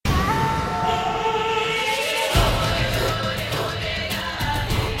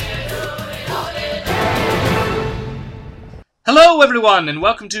Hello, everyone, and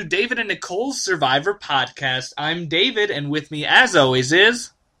welcome to David and Nicole's Survivor Podcast. I'm David, and with me, as always,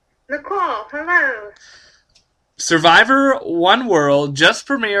 is... Nicole, hello. Survivor One World just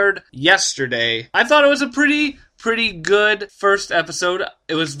premiered yesterday. I thought it was a pretty good first episode.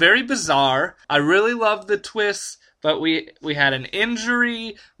 It was very bizarre. I really loved the twists, but we had an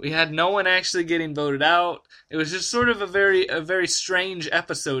injury. We had no one actually getting voted out. It was just sort of a very strange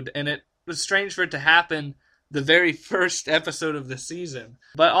episode, and it was strange for it to happen the very first episode of the season.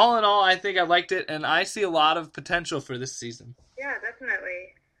 But all in all, I think I liked it, and I see a lot of potential for this season. Yeah,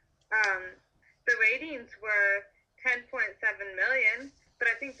 definitely. The ratings were 10.7 million, but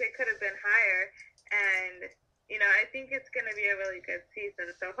I think they could have been higher. And, I think it's going to be a really good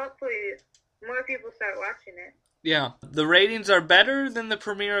season. So hopefully more people start watching it. Yeah, the ratings are better than the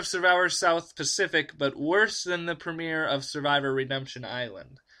premiere of Survivor South Pacific, but worse than the premiere of Survivor Redemption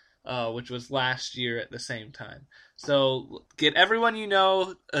Island, which was last year at the same time. So get everyone you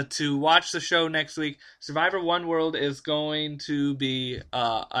know to watch the show next week. Survivor One World is going to be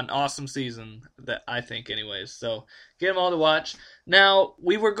an awesome season, that I think anyways. So get them all to watch. Now,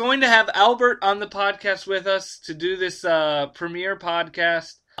 we were going to have Albert on the podcast with us to do this premiere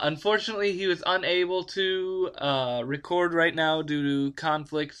podcast. Unfortunately, he was unable to record right now due to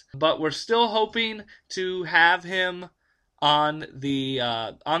conflicts, but we're still hoping to have him on the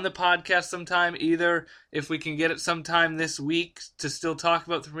podcast sometime, either if we can get it sometime this week to still talk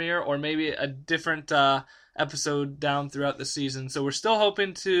about the premiere, or maybe a different episode down throughout the season. So we're still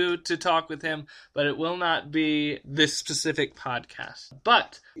hoping to talk with him, but it will not be this specific podcast.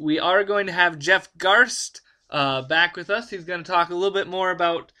 But we are going to have Jeff Garst back with us. He's going to talk a little bit more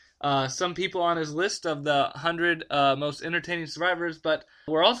about some people on his list of the 100 most entertaining survivors, but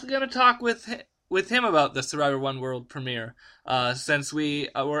we're also going to talk with him about the Survivor One World premiere, since we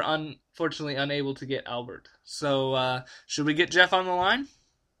were unfortunately unable to get Albert. So, should we get Jeff on the line?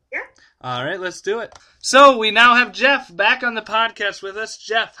 Yeah. All right, let's do it. So, we now have Jeff back on the podcast with us.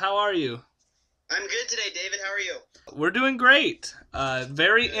 Jeff, how are you? I'm good today, David. How are you? We're doing great.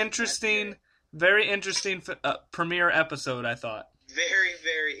 Very interesting premiere episode, I thought.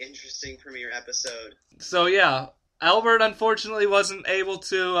 Very interesting premiere episode. So, yeah. Albert, unfortunately, wasn't able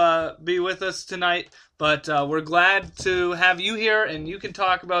to be with us tonight, but we're glad to have you here, and you can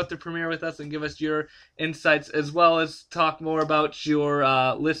talk about the premiere with us and give us your insights, as well as talk more about your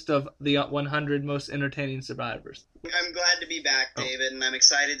list of the 100 most entertaining survivors. I'm glad to be back, David, and I'm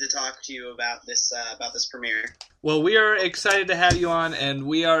excited to talk to you about this premiere. Well, we are excited to have you on, and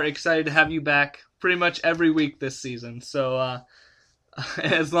we are excited to have you back pretty much every week this season, so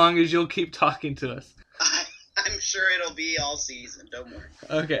as long as you'll keep talking to us. I'm sure it'll be all season, don't worry.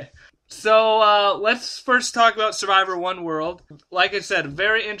 Okay. So, let's first talk about Survivor One World. Like I said,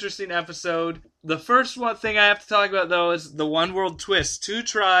 very interesting episode. The first one thing I have to talk about, though, is the One World twist. 2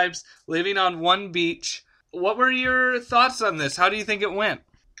 tribes living on one beach. What were your thoughts on this? How do you think it went?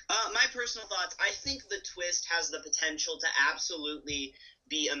 My personal thoughts, I think the twist has the potential to absolutely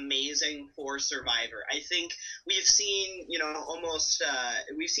be amazing for Survivor. I think we've seen,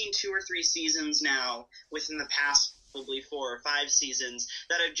 we've seen 2 or 3 seasons now within the past probably 4 or 5 seasons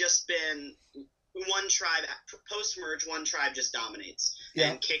that have just been one tribe, post-merge, one tribe just dominates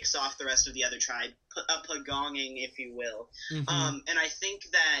and kicks off the rest of the other tribe, a pagonging, if you will. Mm-hmm. And I think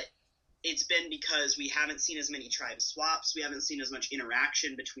that it's been because we haven't seen as many tribe swaps, we haven't seen as much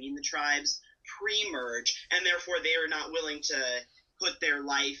interaction between the tribes pre-merge, and therefore they are not willing to put their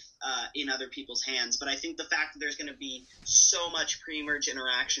life in other people's hands. But I think the fact that there's going to be so much pre-merge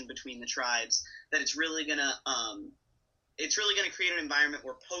interaction between the tribes that it's really going to create an environment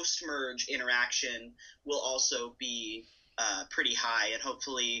where post-merge interaction will also be pretty high, and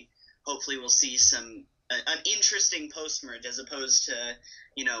hopefully we'll see an interesting post-merge as opposed to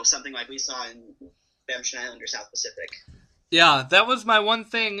something like we saw in Redemption Island or South Pacific. Yeah, that was my one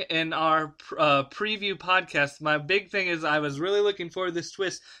thing in our preview podcast. My big thing is I was really looking forward to this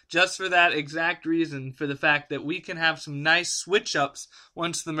twist just for that exact reason, for the fact that we can have some nice switch-ups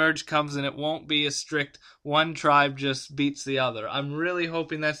once the merge comes, and it won't be a strict one tribe just beats the other. I'm really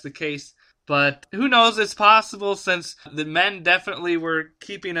hoping that's the case, but who knows? It's possible, since the men definitely were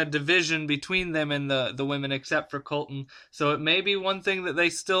keeping a division between them and the women, except for Colton. So it may be one thing that they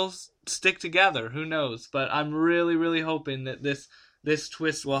still stick together. Who knows? But I'm really hoping that this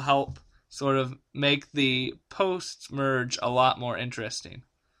twist will help sort of make the post-merge a lot more interesting.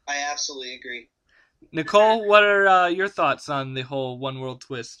 I absolutely agree. Nicole, what are your thoughts on the whole One World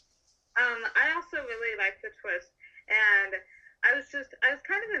twist? I also really like the twist, and I was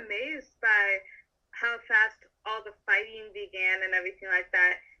kind of amazed by how fast all the fighting began and everything like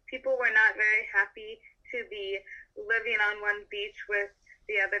that. People were not very happy to be living on one beach with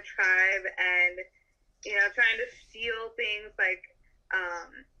the other tribe and, you know, trying to steal things like,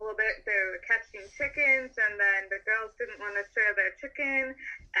 they were catching chickens, and then the girls didn't want to share their chicken,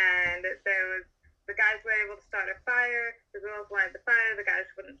 and the guys were able to start a fire. The girls wanted the fire. The guys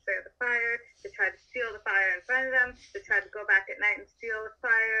wouldn't share the fire. They tried to steal the fire in front of them. They tried to go back at night and steal the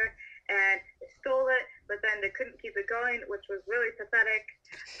fire, and they stole it, but then they couldn't keep it going, which was really pathetic.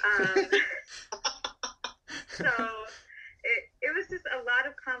 So it was just a lot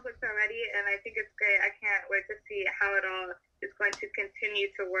of conflict already, and I think it's great. I can't wait to see how it all is going to continue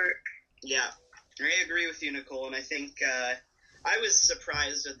to work. Yeah, I agree with you, Nicole, and I think I was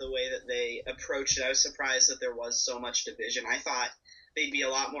surprised at the way that they approached it. I was surprised that there was so much division. I thought they'd be a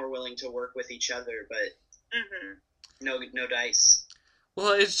lot more willing to work with each other, but no dice.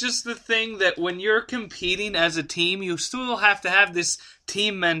 Well, it's just the thing that when you're competing as a team, you still have to have this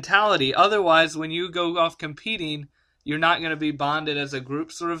team mentality. Otherwise, when you go off competing, you're not going to be bonded as a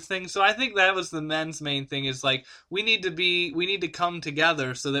group sort of thing. So I think that was the men's main thing, is like, we need to come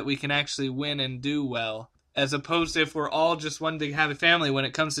together so that we can actually win and do well. As opposed to if we're all just one big happy family, when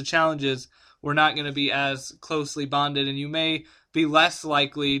it comes to challenges, we're not going to be as closely bonded, and you may be less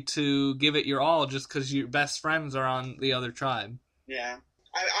likely to give it your all just because your best friends are on the other tribe. Yeah.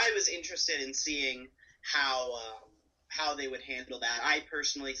 I was interested in seeing how they would handle that. I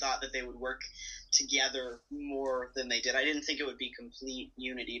personally thought that they would work together more than they did. I didn't think it would be complete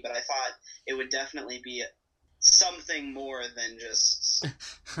unity, but I thought it would definitely be something more than just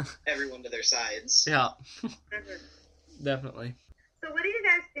everyone to their sides. Yeah, definitely. So what do you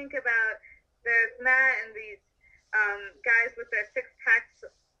guys think about there's Matt and these guys with their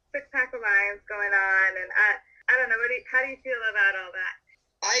six-pack alliance going on, and I don't know, how do you feel about all that?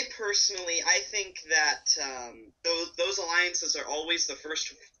 I think that those alliances are always the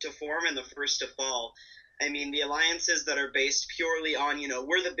first to form and the first to fall. I mean, the alliances that are based purely on, you know,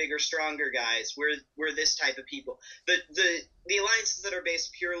 we're the bigger, stronger guys, we're this type of people. The alliances that are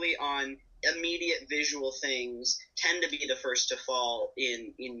based purely on immediate visual things tend to be the first to fall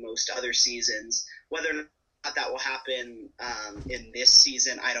in most other seasons. Whether or not that will happen in this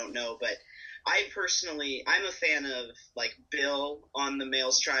season, I don't know, but I'm a fan of, like, Bill on the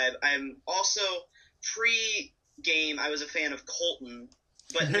Males Tribe. I'm also, pre-game, I was a fan of Colton,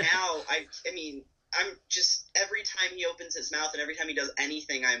 but now, I'm just, every time he opens his mouth and every time he does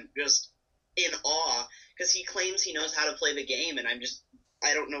anything, I'm just in awe, because he claims he knows how to play the game, and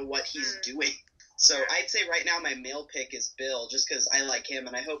I don't know what he's doing. So I'd say right now my male pick is Bill, just because I like him,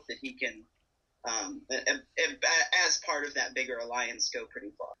 and I hope that he can, as part of that bigger alliance, go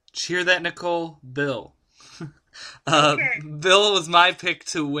pretty far. Cheer that, Nicole. Bill. Okay. Bill was my pick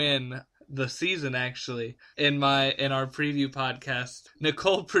to win the season, actually. In our preview podcast,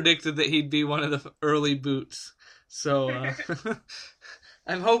 Nicole predicted that he'd be one of the early boots. So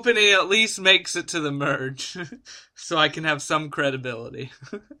I'm hoping he at least makes it to the merge, so I can have some credibility.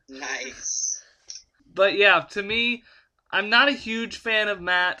 Nice. But yeah, to me, I'm not a huge fan of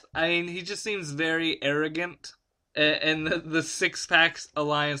Matt. I mean, he just seems very arrogant. And the six-pack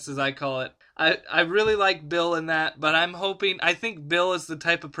alliance, as I call it. I really like Bill in that, but I think Bill is the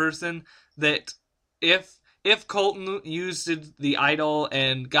type of person that if Colton used the idol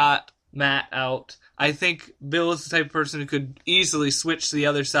and got Matt out, I think Bill is the type of person who could easily switch to the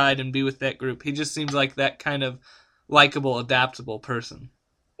other side and be with that group. He just seems like that kind of likable, adaptable person.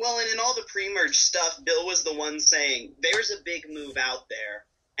 Well, and in all the pre-merge stuff, Bill was the one saying, there's a big move out there,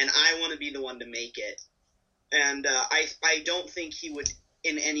 and I want to be the one to make it. And I don't think he would,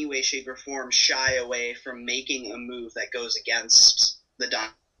 in any way, shape, or form, shy away from making a move that goes against the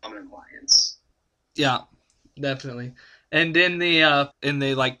dominant alliance. Yeah, definitely. And in the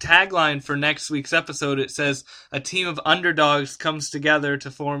tagline for next week's episode, it says a team of underdogs comes together to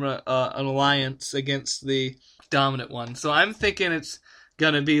form an alliance against the dominant one. So I'm thinking it's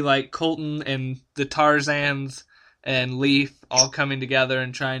gonna be like Colton and the Tarzans and Leaf all coming together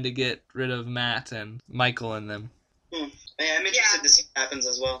and trying to get rid of Matt and Michael and them. Yeah, I'm interested to see what happens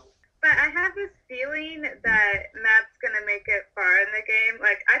as well. But I have this feeling that Matt's going to make it far in the game.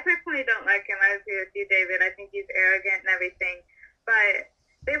 Like, I personally don't like him. I agree with you, David. I think he's arrogant and everything. But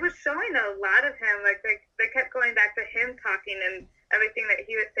they were showing a lot of him. Like, they kept going back to him talking and everything that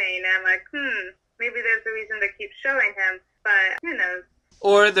he was saying. And I'm like, maybe there's a reason to keep showing him. But who knows?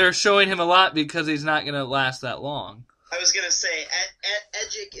 Or they're showing him a lot because he's not going to last that long. I was going to say,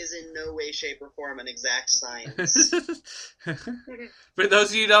 Edgic is in no way, shape, or form an exact science. For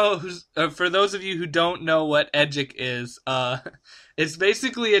those of you who don't know what Edgic is, it's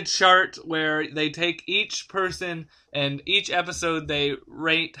basically a chart where they take each person and each episode they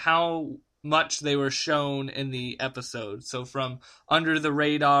rate how much they were shown in the episode. So from under the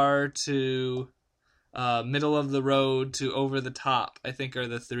radar to middle of the road to over the top, I think are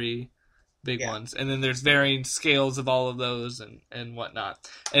the three big ones. And then there's varying scales of all of those and whatnot.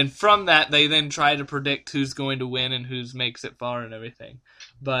 And from that, they then try to predict who's going to win and who's makes it far and everything.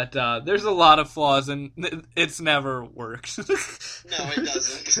 But there's a lot of flaws, and it's never worked. No, it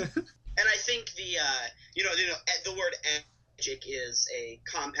doesn't. And I think the word magic is a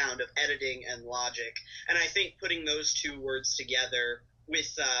compound of editing and logic. And I think putting those two words together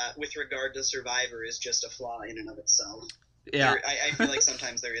with regard to Survivor is just a flaw in and of itself. Yeah, I feel like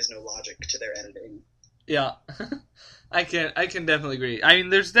sometimes there is no logic to their editing. Yeah, I can definitely agree. I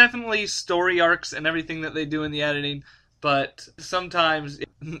mean, there's definitely story arcs and everything that they do in the editing, but sometimes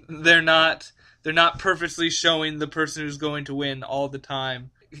they're not purposely showing the person who's going to win all the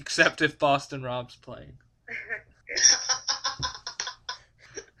time, except if Boston Rob's playing.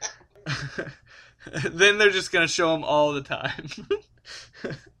 Then they're just going to show him all the time.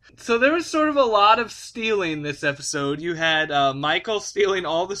 So there was sort of a lot of stealing this episode. You had Michael stealing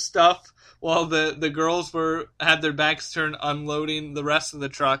all the stuff while the girls had their backs turned unloading the rest of the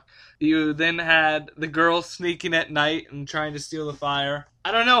truck. You then had the girls sneaking at night and trying to steal the fire.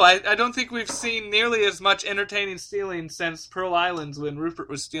 I don't know. I don't think we've seen nearly as much entertaining stealing since Pearl Islands when Rupert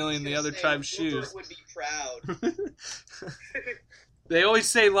was stealing the other tribe's shoes. Rupert would be proud. They always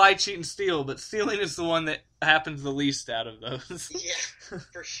say lie, cheat, and steal, but stealing is the one that happens the least out of those. Yeah,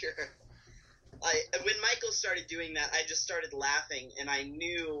 for sure. When Michael started doing that, I just started laughing, and I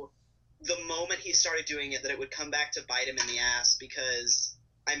knew the moment he started doing it that it would come back to bite him in the ass because,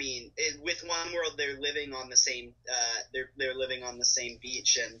 I mean, with One World, they're living on the same they're living on the same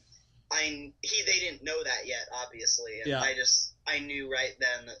beach, and they didn't know that yet, obviously, and yeah. I knew right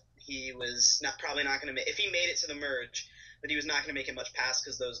then that he was probably not going to if he made it to the merge, that he was not going to make it much past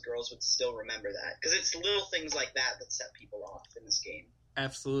because those girls would still remember that. Because it's little things like that set people off in this game.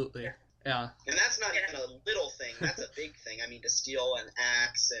 Absolutely. Yeah. And that's not even a little thing. That's a big thing. I mean, to steal an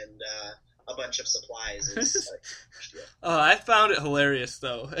axe and a bunch of supplies is I found it hilarious,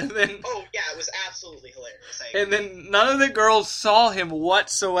 though. And then, oh, yeah, it was absolutely hilarious. And then none of the girls saw him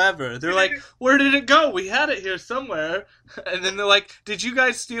whatsoever. They're like, where did it go? We had it here somewhere. And then they're like, did you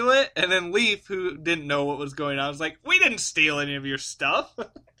guys steal it? And then Leaf, who didn't know what was going on, was like, we didn't steal any of your stuff. And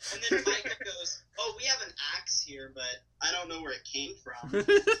then Micah goes, oh, we have an axe here, but I don't know where it came from.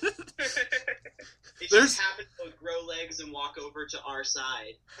 It just happened to grow legs and walk over to our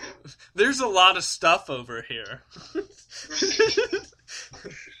side. There's a lot of stuff over here. Right.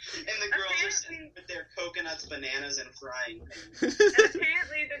 And the girls are sitting with their coconuts, bananas, and frying things. And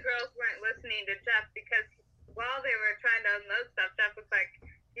apparently the girls weren't listening to Jeff because while they were trying to unload stuff, Jeff was like,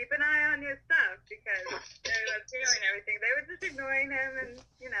 keep an eye on your stuff because they were stealing everything. They were just ignoring him and,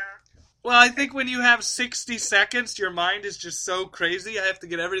 Well, I think when you have 60 seconds, your mind is just so crazy, I have to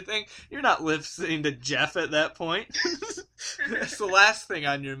get everything. You're not listening to Jeff at that point. That's the last thing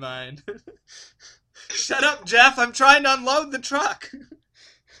on your mind. Shut up, Jeff, I'm trying to unload the truck.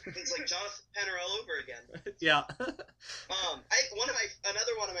 It's like Jonathan Penner all over again. Yeah.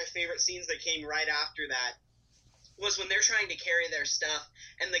 Another one of my favorite scenes that came right after that was when they're trying to carry their stuff,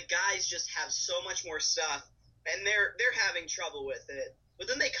 and the guys just have so much more stuff, and they're having trouble with it. But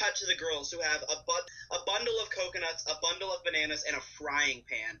then they cut to the girls who have a bundle of coconuts, a bundle of bananas, and a frying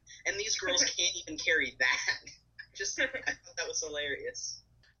pan, and these girls can't even carry that. I thought that was hilarious.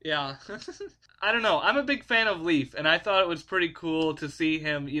 Yeah. I don't know. I'm a big fan of Leaf, and I thought it was pretty cool to see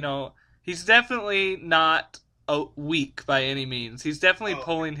him, he's definitely not weak by any means. He's definitely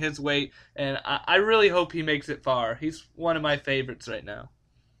pulling his weight, and I really hope he makes it far. He's one of my favorites right now.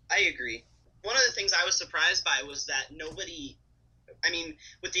 I agree. One of the things I was surprised by was that nobody,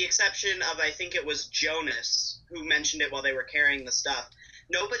 with the exception of, I think it was Jonas who mentioned it while they were carrying the stuff,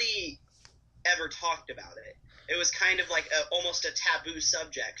 nobody ever talked about it. It was kind of like almost a taboo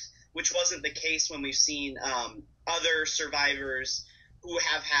subject, which wasn't the case when we've seen other survivors who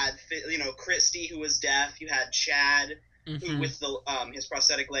have had, Christy, who was deaf. You had Chad, who with his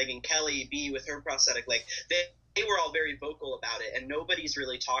prosthetic leg, and Kelly B with her prosthetic leg. They were all very vocal about it, and nobody's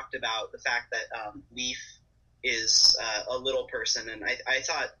really talked about the fact that Leaf is a little person, and I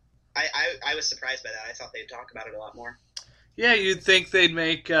thought I was surprised by that. I thought they'd talk about it a lot more. Yeah, you'd think they'd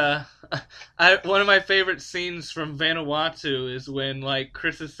make one of my favorite scenes from Vanuatu is when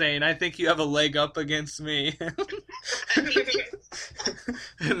Chris is saying, I think you have a leg up against me.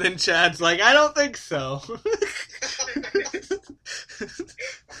 And then Chad's like, I don't think so.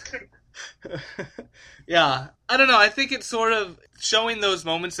 Yeah, I don't know. I think it's sort of showing those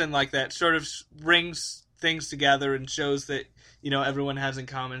moments and that sort of brings things together and shows that, everyone has in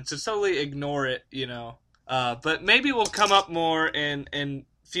common. So totally ignore it, But maybe we'll come up more in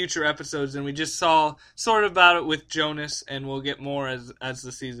future episodes, and we just saw sort of about it with Jonas, and we'll get more as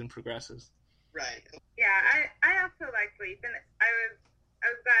the season progresses. Right. Yeah, I also liked Leaf, and I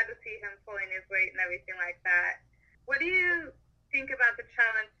was glad to see him pulling his weight and everything like that. What do you think about the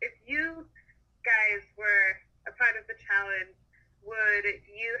challenge? If you guys were a part of the challenge, would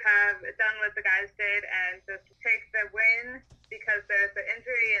you have done what the guys did and just take the win because there's an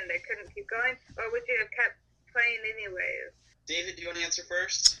injury and they couldn't keep going, or would you have kept playing anyways? David, do you want to answer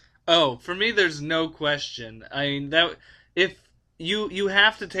first? Oh, for me, there's no question. I mean, that if you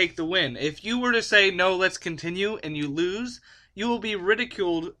have to take the win. If you were to say no, let's continue, and you lose, you will be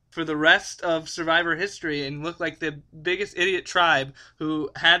ridiculed for the rest of Survivor history and look like the biggest idiot tribe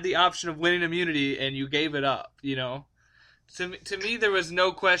who had the option of winning immunity and you gave it up. To me, there was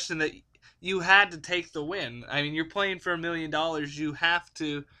no question that you had to take the win. I mean, you're playing for $1 million. You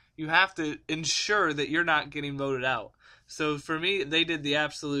have to ensure that you're not getting voted out. So for me, they did the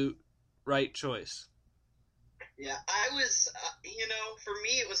absolute right choice. Yeah, I was, for me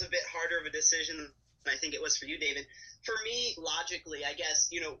it was a bit harder of a decision than I think it was for you, David. For me, logically, I guess,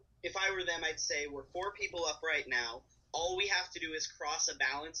 if I were them, I'd say we're 4 people up right now. All we have to do is cross a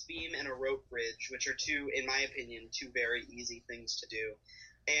balance beam and a rope bridge, which are in my opinion, 2 very easy things to do.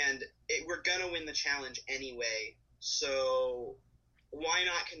 And we're going to win the challenge anyway, so why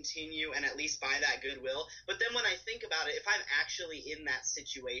not continue and at least buy that goodwill? But then when I think about it, if I'm actually in that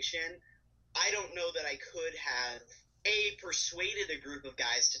situation, I don't know that I could have, A, persuaded a group of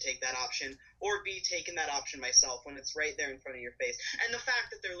guys to take that option, or B, taken that option myself when it's right there in front of your face. And the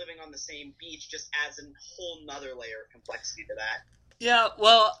fact that they're living on the same beach just adds a whole nother layer of complexity to that. Yeah,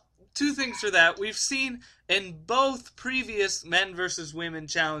 well, 2 things for that. We've seen in both previous men versus women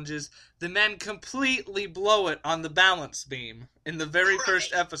challenges, the men completely blow it on the balance beam in the very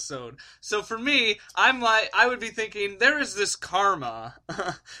first episode. So for me, I would be thinking, there is this karma.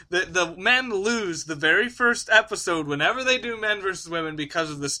 The men lose the very first episode whenever they do men versus women because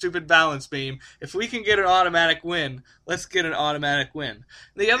of the stupid balance beam. If we can get an automatic win, let's get an automatic win.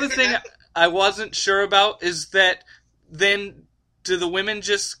 The other thing I wasn't sure about is that then do the women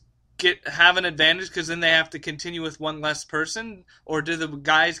just have an advantage because then they have to continue with one less person, or do the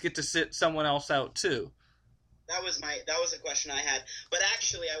guys get to sit someone else out too? That was a question I had. But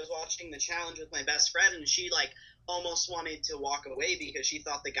actually, I was watching the challenge with my best friend, and she almost wanted to walk away because she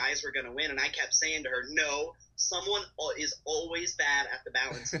thought the guys were going to win, and I kept saying to her, no, someone is always bad at the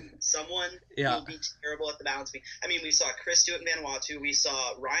balance beam. Someone will be terrible at the balance beam. I mean, we saw Chris do it in Vanuatu. We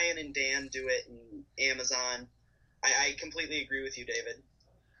saw Ryan and Dan do it in Amazon. I completely agree with you, David.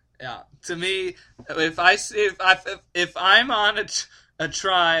 Yeah, to me, if I'm on a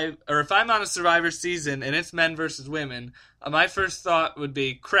tribe, or if I'm on a Survivor season and it's men versus women, my first thought would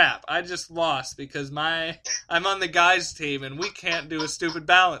be, crap, I just lost because I'm on the guys' team and we can't do a stupid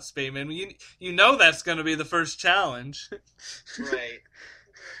balance beam, and you know that's going to be the first challenge. Right.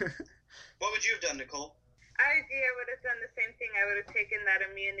 What would you have done, Nicole? I agree. I would have done the same thing. I would have taken that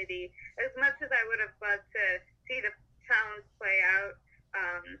immunity. As much as I would have loved to see the challenge play out,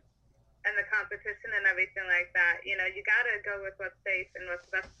 and the competition and everything like that, you gotta go with what's safe and what's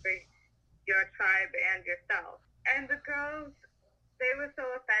best for your tribe and yourself. And the girls, they were so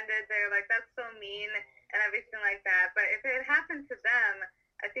offended. They were like, that's so mean and everything like that. But if it had happened to them,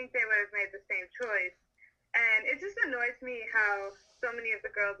 I think they would have made the same choice. And it just annoys me how so many of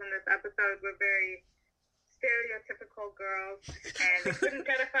the girls in this episode were very stereotypical girls, and they couldn't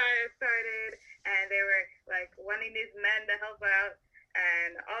get a fire started, and they were wanting these men to help out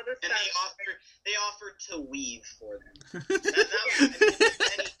and all this stuff. And they offered to weave for them.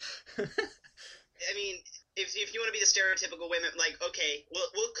 I mean, if you want to be the stereotypical women, okay,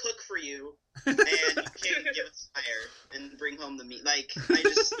 we'll cook for you, and you can give us fire and bring home the meat. I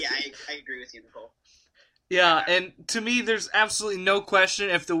agree with you, Nicole. Yeah, and to me, there's absolutely no question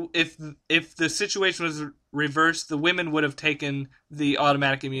if the situation was reversed, the women would have taken the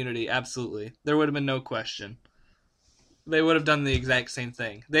automatic immunity. Absolutely, there would have been no question. They would have done the exact same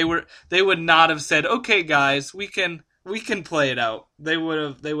thing. They would not have said, "Okay, guys, we can play it out." They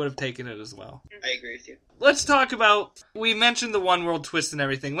would have taken it as well. I agree with you. Let's talk about. We mentioned the one world twist and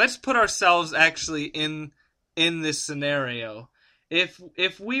everything. Let's put ourselves actually in this scenario.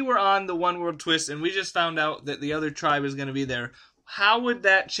 If we were on the one world twist and we just found out that the other tribe is going to be there, how would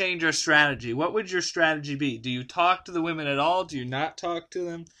that change our strategy? What would your strategy be? Do you talk to the women at all? Do you not talk to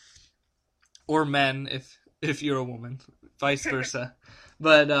them? Or men, if you're a woman, vice versa.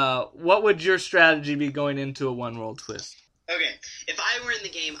 But what would your strategy be going into a one world twist? Okay, if I were in the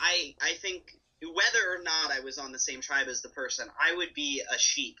game, I think whether or not I was on the same tribe as the person, I would be a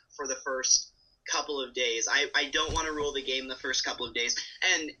sheep for the first couple of days. I don't want to rule the game the first couple of days,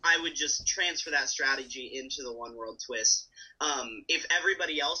 and I would just transfer that strategy into the One World Twist. If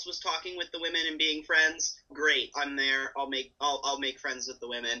everybody else was talking with the women and being friends, great, I'm there. I'll make friends with the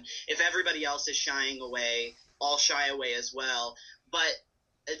women. If everybody else is shying away, I'll shy away as well. But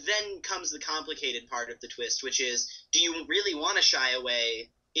then comes the complicated part of the twist, which is, do you really want to shy away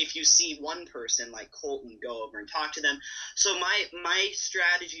if you see one person like Colton go over and talk to them? So my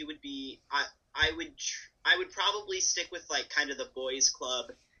strategy would be, I would probably stick with like kind of the boys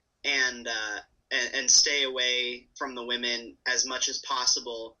club and stay away from the women as much as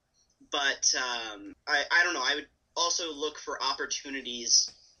possible. But I don't know. I would also look for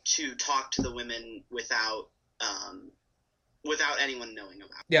opportunities to talk to the women without anyone knowing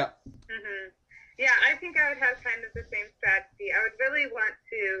about it. Yeah. Mm-hmm. Yeah, I think I would have kind of the same strategy. I would really want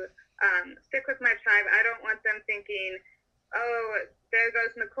to stick with my tribe. I don't want them thinking, oh, there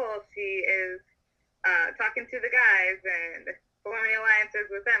goes Nicole. She is talking to the guys and forming alliances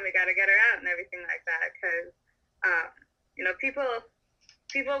with them. We got to get her out and everything like that. Because,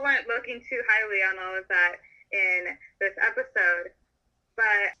 people weren't looking too highly on all of that in this episode.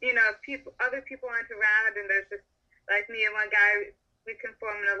 But, other people aren't around and there's just like me and one guy, we can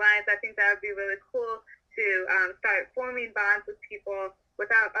form an alliance. I think that would be really cool to start forming bonds with people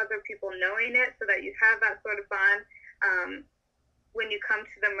without other people knowing it, so that you have that sort of bond when you come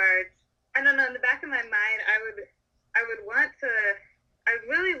to the merge. I don't know, in the back of my mind, I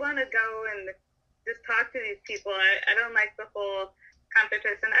really want to go and just talk to these people. I don't like the whole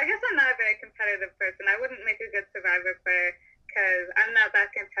competition. I guess I'm not a very competitive person. I wouldn't make a good Survivor player because I'm not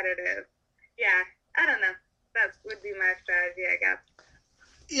that competitive. Yeah, I don't know. That would be my strategy, I guess.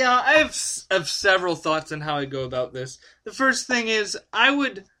 Yeah, I have several thoughts on how I go about this. The first thing is I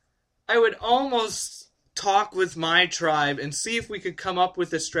would almost talk with my tribe and see if we could come up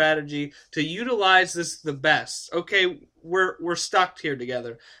with a strategy to utilize this the best. Okay, we're stuck here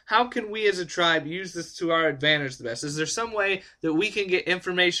together. How can we as a tribe use this to our advantage the best? Is there some way that we can get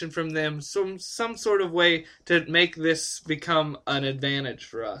information from them, some sort of way to make this become an advantage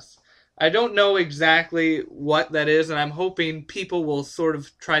for us? I don't know exactly what that is, and I'm hoping people will sort of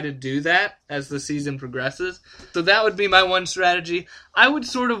try to do that as the season progresses. So that would be my one strategy. I would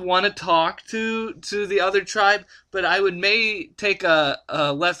sort of want to talk to the other tribe, but I would take a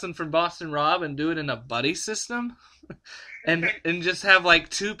lesson from Boston Rob and do it in a buddy system. and just have like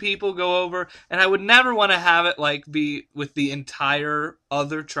two people go over, and I would never want to have it like be with the entire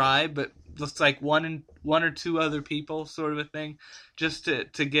other tribe, but just like one or two other people sort of a thing, just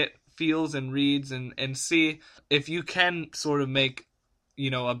to get feels and reads and see if you can sort of make,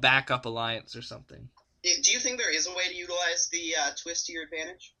 a backup alliance or something. Do you think there is a way to utilize the twist to your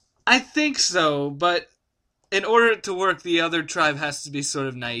advantage? I think so, but in order to work, the other tribe has to be sort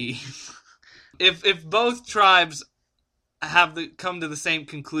of naive. If both tribes have come to the same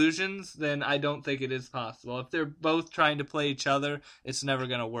conclusions, then I don't think it is possible. If they're both trying to play each other, it's never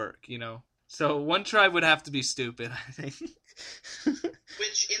going to work, So one tribe would have to be stupid, I think.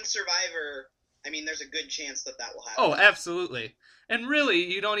 Which, in Survivor, there's a good chance that will happen. Oh, absolutely. And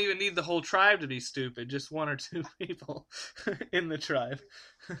really, you don't even need the whole tribe to be stupid. Just one or two people in the tribe.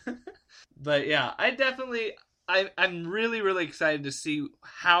 But yeah, I'm really, really excited to see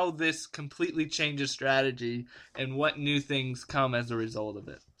how this completely changes strategy and what new things come as a result of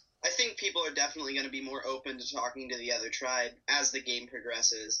it. I think people are definitely going to be more open to talking to the other tribe as the game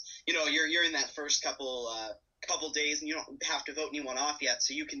progresses. You're in that first couple days, and you don't have to vote anyone off yet,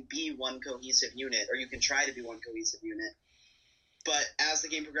 so you can be one cohesive unit, or you can try to be one cohesive unit. But as the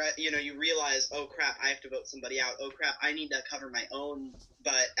game progresses, you realize, oh crap, I have to vote somebody out. Oh crap, I need to cover my own.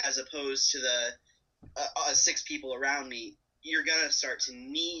 But as opposed to the 6 people around me, you're gonna start to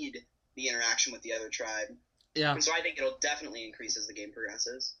need the interaction with the other tribe. Yeah. And so I think it'll definitely increase as the game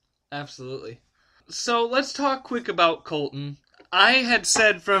progresses. Absolutely. So let's talk quick about Colton. I had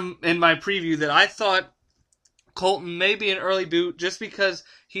said in my preview that I thought Colton may be an early boot just because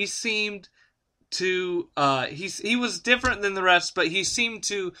he seemed to he was different than the rest, but he seemed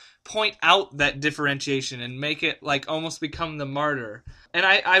to point out that differentiation and make it like almost become the martyr. And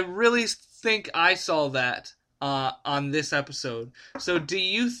I really think I saw that on this episode. So do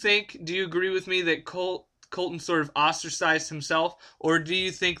you agree with me that Colton sort of ostracized himself, or do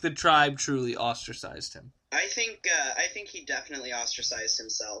you think the tribe truly ostracized him? I think he definitely ostracized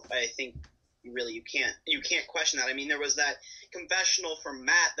himself. I think really you can't question that. There was that confessional from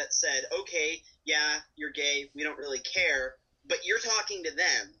Matt that said, okay, yeah, you're gay, we don't really care, but you're talking to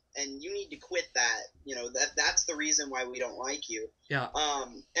them. and you need to quit that. That's the reason why we don't like you. Yeah.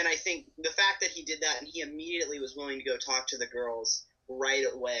 And I think the fact that he did that and he immediately was willing to go talk to the girls right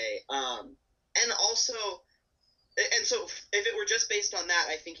away. And also, and so if it were just based on that,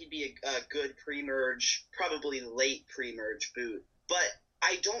 I think he'd be a good pre-merge, probably late pre-merge boot. But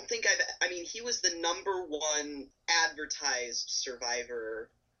I don't think he was the number one advertised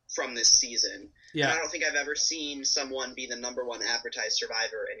Survivor from this season. Yeah. And I don't think I've ever seen someone be the number one advertised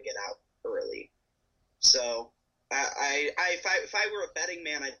Survivor and get out early. So if I were a betting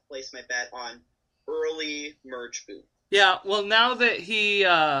man, I'd place my bet on early merge boot. Yeah, well, now that he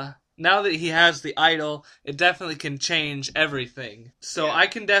has the idol, it definitely can change everything. So Yeah. I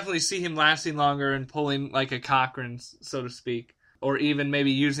can definitely see him lasting longer and pulling like a Cochran, so to speak. Or even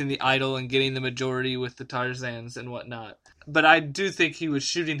maybe using the idol and getting the majority with the Tarzans and whatnot. But I do think he was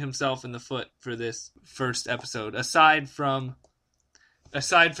shooting himself in the foot for this first episode, aside from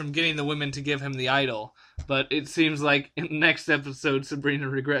getting the women to give him the idol. But it seems like in the next episode, Sabrina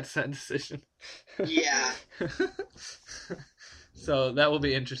regrets that decision. Yeah. So that will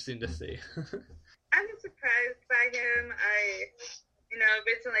be interesting to see. I was surprised by him. I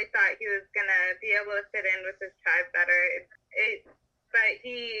originally thought he was going to be able to fit in with his tribe better. But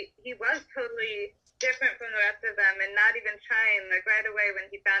he was totally different from the rest of them and not even trying. Like right away when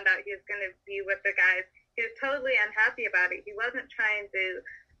he found out he was going to be with the guys, he was totally unhappy about it. He wasn't trying to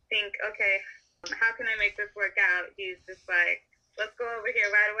think, okay, how can I make this work out? He's just like, let's go over here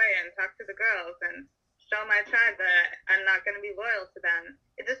right away and talk to the girls and show my tribe that I'm not going to be loyal to them.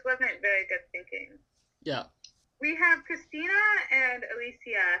 It just wasn't very good thinking. Yeah. We have Christina and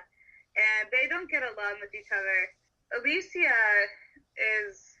Alicia, and they don't get along with each other. Alicia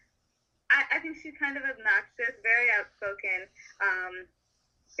is, I think she's kind of obnoxious, very outspoken,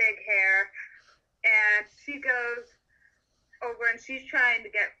 big hair, and she goes over and she's trying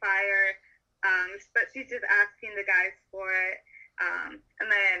to get fire, but she's just asking the guys for it, and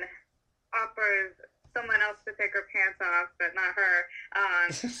then offers someone else to take her pants off, but not her,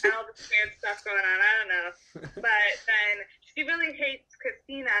 and all this weird stuff going on, I don't know. But then she really hates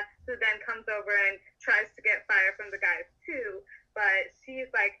Christina, who then comes over and tries to get fire from the guys too, but she's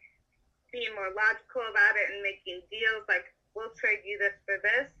like being more logical about it and making deals like, we'll trade you this for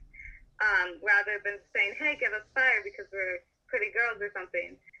this, rather than saying, hey, give us fire because we're pretty girls or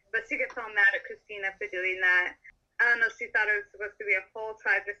something. But she gets all mad at Christina for doing that. I don't know, she thought it was supposed to be a whole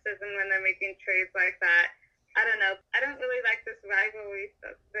tribe decision when they're making trades like that. I don't know. I don't really like this rivalry,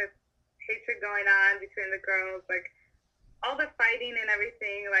 this hatred going on between the girls. Like, all the fighting and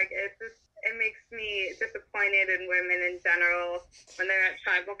everything, like, it makes me disappointed in women in general when they're at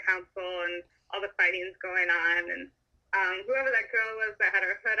tribal council and all the fighting's going on. And whoever that girl was that had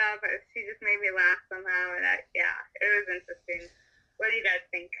her hood up, she just made me laugh somehow. And it was interesting. What do you guys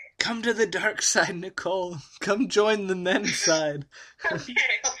think? Come to the dark side, Nicole. Come join the men's side. Okay.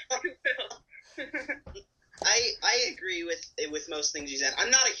 I agree with most things you said. I'm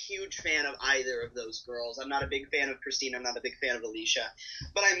not a huge fan of either of those girls. I'm not a big fan of Christina. I'm not a big fan of Alicia.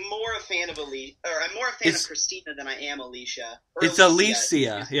 But I'm more a fan of of Christina than I am Alicia. It's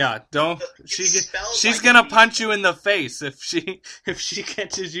Alicia. Yeah, don't. She's like gonna Alicia. punch you in the face if she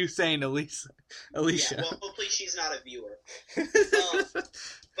catches you saying Alicia. Yeah, well, hopefully she's not a viewer.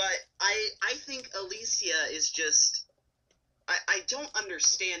 But I think Alicia is just. I don't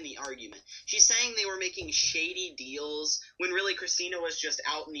understand the argument. She's saying they were making shady deals when really Christina was just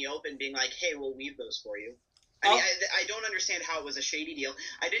out in the open being like, hey, we'll weave those for you. I don't understand how it was a shady deal.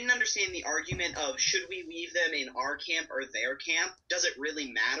 I didn't understand the argument of should we weave them in our camp or their camp? Does it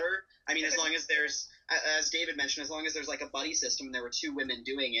really matter? I mean, as long as there's, as David mentioned, as long as there's like a buddy system and there were two women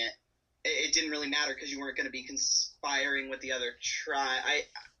doing it, it didn't really matter because you weren't going to be conspiring with the other tribe.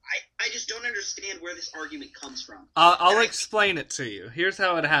 I just don't understand where this argument comes from. I'll explain it to you. Here's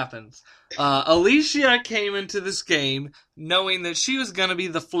how it happens. Alicia came into this game knowing that she was going to be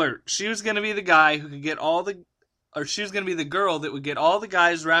the flirt. She was going to be the guy who could get she was going to be the girl that would get all the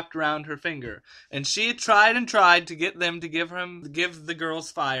guys wrapped around her finger. And she had tried and tried to get them to give the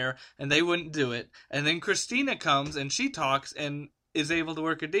girls fire, and they wouldn't do it. And then Christina comes, and she talks, and is able to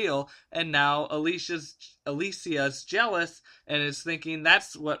work a deal, and now Alicia's jealous and is thinking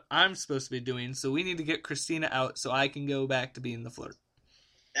that's what I'm supposed to be doing, so we need to get Christina out so I can go back to being the flirt.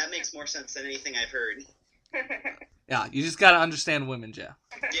 That makes more sense than anything I've heard. Yeah, you just gotta understand women, Jeff.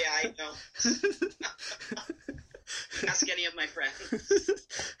 Yeah, I know. Ask any of my friends.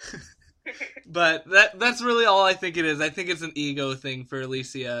 But that's really all I think it is. I think it's an ego thing for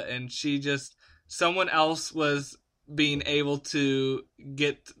Alicia, and someone else was being able to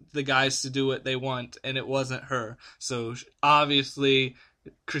get the guys to do what they want, and it wasn't her. So obviously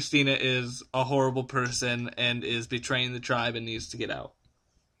Christina is a horrible person and is betraying the tribe and needs to get out.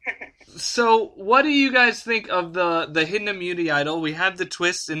 So, what do you guys think of the hidden immunity idol? We had the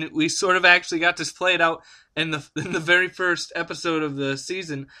twist, and we sort of actually got to play it out in the very first episode of the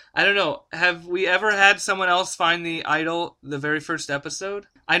season. I don't know. Have we ever had someone else find the idol the very first episode?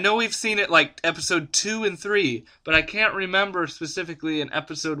 I know we've seen it like episode 2 and 3, but I can't remember specifically an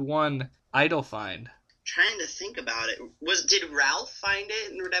episode 1 idol find. Trying to think about it. Did Ralph find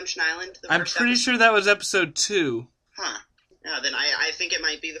it in Redemption Island? I'm pretty sure that was episode 2. Huh. Yeah, then I think it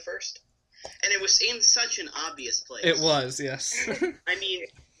might be the first. And it was in such an obvious place. It was, yes. I mean,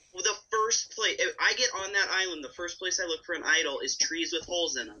 the first place... If I get on that island, the first place I look for an idol is trees with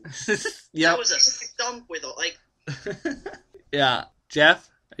holes in them. Yep. That was a stump with Yeah. Jeff,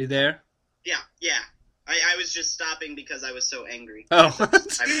 are you there? Yeah. I was just stopping because I was so angry. Oh.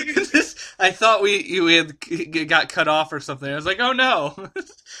 I thought you had got cut off or something. I was like, oh no.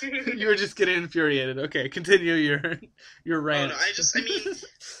 You were just getting infuriated. Okay, continue your rant. Oh, no, I mean,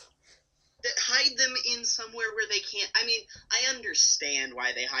 hide them in somewhere where they can't. I mean, I understand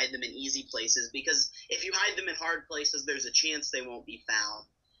why they hide them in easy places, because if you hide them in hard places, there's a chance they won't be found.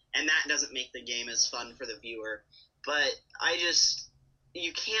 And that doesn't make the game as fun for the viewer. But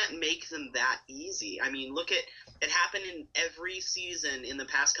you can't make them that easy. I mean, look at, it happened in every season in the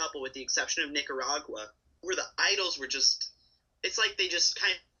past couple, with the exception of Nicaragua, where the idols were just, it's like they just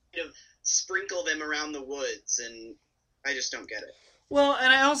kind of sprinkle them around the woods, and I just don't get it. Well,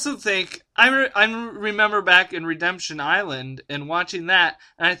 and I also think, I remember back in Redemption Island and watching that,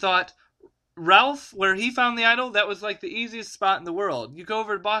 and I thought, Ralph, where he found the idol, that was like the easiest spot in the world. You go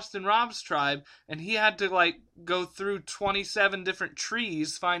over to Boston Rob's tribe, and he had to like go through 27 different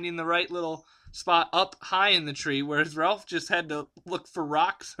trees finding the right little spot up high in the tree, whereas Ralph just had to look for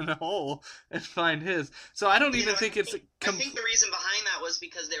rocks in a hole and find his. So I don't even think it's... I think the reason behind that was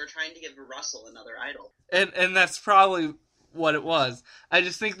because they were trying to give Russell another idol. And that's probably what it was. I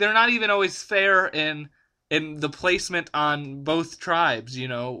just think they're not even always fair in the placement on both tribes, you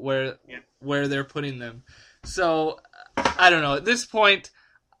know, where they're putting them. So I don't know. At this point,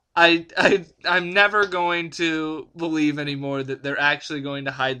 I'm never going to believe anymore that they're actually going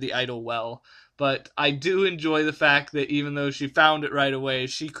to hide the idol well. But I do enjoy the fact that even though she found it right away,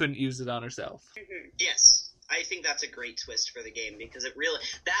 she couldn't use it on herself. Mm-hmm. Yes, I think that's a great twist for the game, because it really,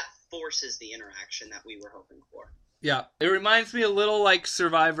 that forces the interaction that we were hoping for. Yeah, it reminds me a little like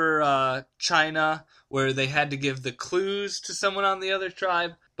Survivor China, where they had to give the clues to someone on the other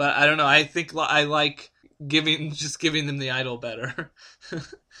tribe. But I don't know, I think I like giving them the idol better.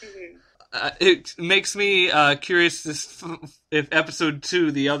 Mm-hmm. It makes me curious if episode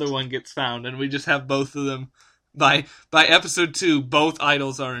 2, the other one, gets found, and we just have both of them. By episode 2, both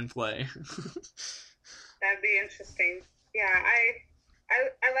idols are in play. That'd be interesting. Yeah,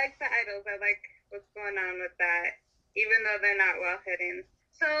 I like the idols. I like what's going on with that, even though they're not well hidden.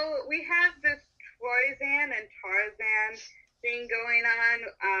 So we have this Troyzan and Tarzan thing going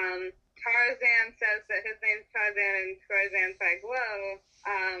on. Tarzan says that his name's Tarzan, and Troyzan's like, whoa,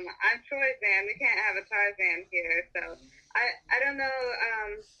 I'm Troyzan. We can't have a Tarzan here. So I don't know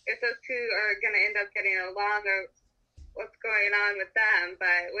if those two are going to end up getting along or what's going on with them,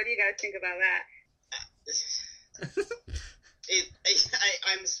 but what do you guys think about that?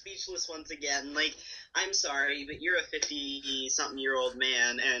 I'm speechless once again. Like, I'm sorry, but you're a 50-something-year-old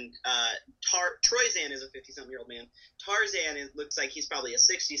man, and Troyzan is a 50-something-year-old man. Tarzan looks like he's probably a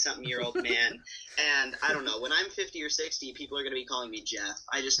 60-something-year-old man, and I don't know. When I'm 50 or 60, people are going to be calling me Jeff.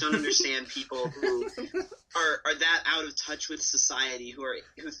 I just don't understand people who are that out of touch with society,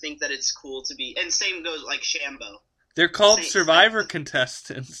 who think that it's cool to be. And same goes like Shambo. They're called Survivor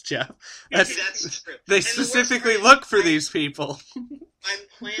contestants, Jeff. That's true. They specifically look for these people. I'm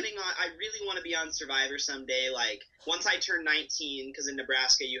planning on, I really want to be on Survivor someday, like, once I turn 19, because in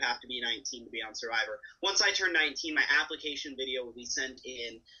Nebraska you have to be 19 to be on Survivor. Once I turn 19, my application video will be sent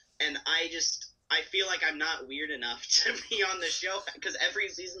in, and I feel like I'm not weird enough to be on the show, because every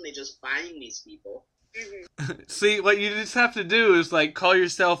season they just find these people. Mm-hmm. See, what you just have to do is, like, call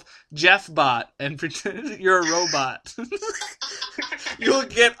yourself Jeffbot and pretend you're a robot. You'll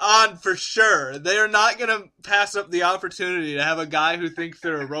get on for sure. They're not going to pass up the opportunity to have a guy who thinks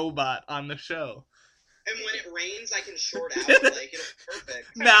they're a robot on the show. And when it rains, I can short out. Like, it'll be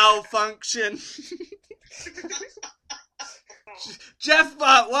perfect. Malfunction.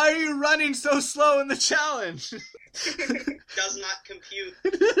 Jeffbot, why are you running so slow in the challenge? Does not compute.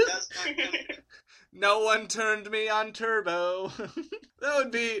 Does not compute. No one turned me on turbo. That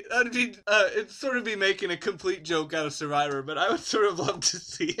would be it'd sort of be making a complete joke out of Survivor, but I would sort of love to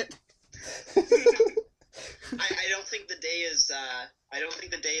see it. I don't think the day is I don't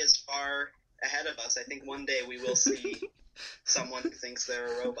think the day is far ahead of us. I think one day we will see someone who thinks they're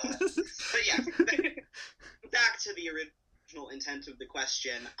a robot. But yeah, back to the original intent of the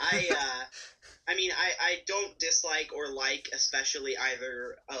question. I don't dislike or like especially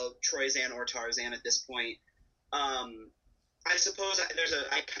either Troyzan or Tarzan at this point. I suppose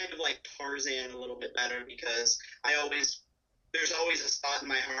I kind of like Tarzan a little bit better because there's always a spot in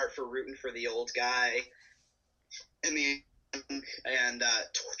my heart for rooting for the old guy, and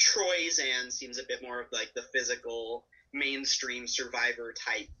Troyzan seems a bit more of like the physical mainstream survivor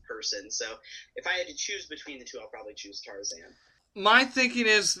type person. So if I had to choose between the two, I'll probably choose Tarzan. My thinking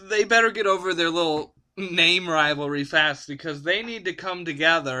is they better get over their little name rivalry fast because they need to come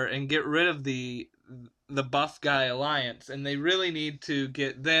together and get rid of the Buff Guy Alliance, and they really need to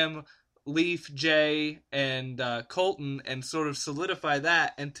get them, Leaf, Jay, and Colton, and sort of solidify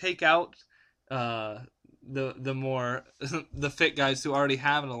that and take out the more the fit guys who already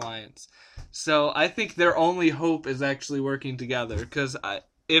have an alliance. So I think their only hope is actually working together, because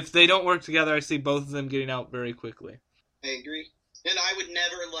if they don't work together, I see both of them getting out very quickly. I agree. And I would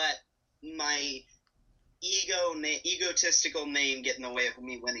never let my egotistical name get in the way of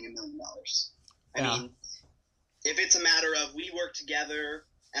me winning $1 million. I mean, if it's a matter of we work together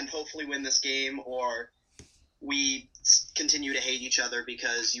and hopefully win this game, or we continue to hate each other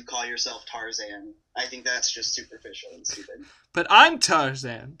because you call yourself Tarzan, I think that's just superficial and stupid. But I'm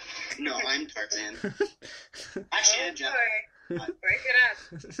Tarzan. No, I'm Tarzan. Actually, Jeff. Break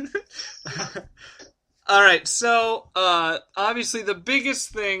it up. All right, so obviously the biggest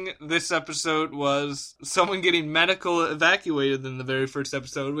thing this episode was someone getting medical evacuated in the very first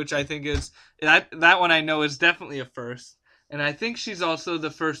episode, which I think is that one I know is definitely a first, and I think she's also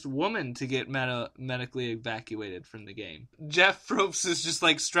the first woman to get medically evacuated from the game. Jeff Probst is just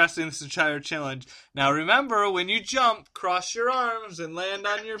like stressing this entire challenge. Now remember, when you jump, cross your arms and land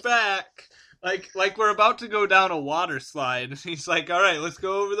on your back. Like we're about to go down a water slide. And he's like, all right, let's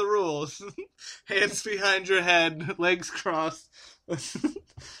go over the rules. Hands behind your head, legs crossed.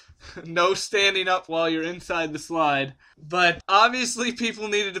 No standing up while you're inside the slide. But obviously people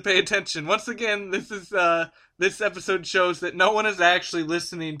needed to pay attention. Once again, this episode shows that no one is actually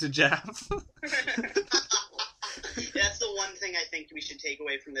listening to Jeff. That's the one thing I think we should take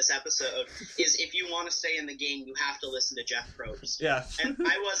away from this episode, is if you want to stay in the game, you have to listen to Jeff Probst. Yeah. And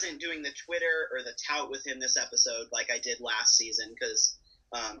I wasn't doing the Twitter or the tout with him this episode like I did last season, because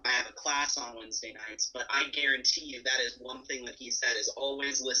I have a class on Wednesday nights, but I guarantee you that is one thing that he said is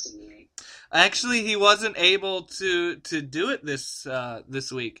always listen to me. Actually, he wasn't able to do it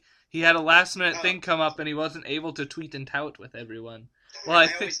this week. He had a last-minute thing come up, and he wasn't able to tweet and tout with everyone. Well, I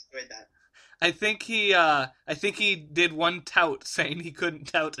always enjoyed that. I think he did one tout saying he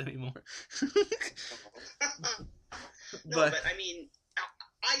couldn't tout anymore. But I mean,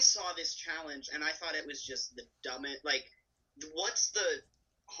 I saw this challenge and I thought it was just the dumbest. Like, what's the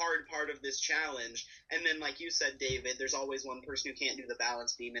hard part of this challenge? And then, like you said, David, there's always one person who can't do the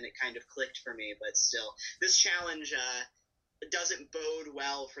balance beam, and it kind of clicked for me. But still, this challenge doesn't bode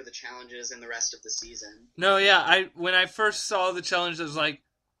well for the challenges in the rest of the season. No, yeah. When I first saw the challenge, I was like,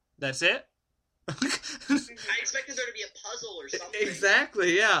 "That's it." I expected there to be a puzzle or something.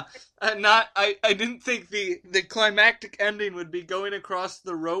 Exactly, yeah. I didn't think the climactic ending would be going across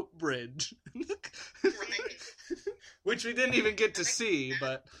the rope bridge. Right. Which we didn't even get to see,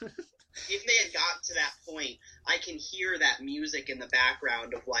 but... If they had gotten to that point, I can hear that music in the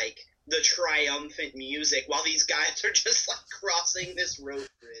background of, like, the triumphant music while these guys are just, like, crossing this rope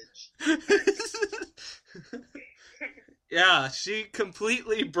bridge. Yeah, she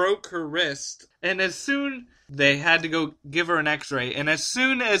completely broke her wrist. And as soon... They had to go give her an x-ray. And as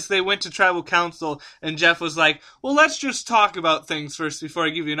soon as they went to tribal council and Jeff was like, well, let's just talk about things first before I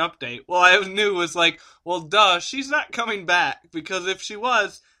give you an update. Well, I knew was like, well, duh, she's not coming back. Because if she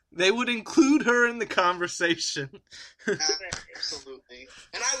was, they would include her in the conversation. Absolutely.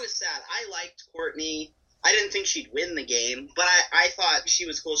 And I was sad. I liked Courtney. I didn't think she'd win the game, but I thought she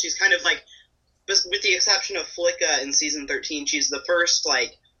was cool. She's kind of like, with the exception of Flicka in season 13, she's the first,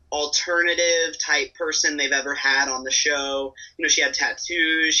 like, alternative type person they've ever had on the show. You know, she had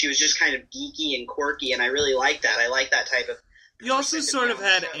tattoos. She was just kind of geeky and quirky, and I really like that. I like that type of person. You also sort of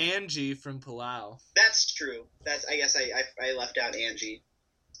had Angie from Palau. That's true. I guess I left out Angie.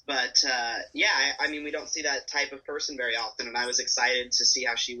 But, yeah, I mean, we don't see that type of person very often, and I was excited to see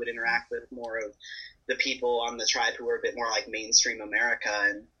how she would interact with more of the people on the tribe who were a bit more like mainstream America,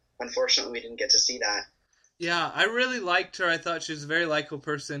 and unfortunately we didn't get to see that. Yeah, I really liked her. I thought she was a very likable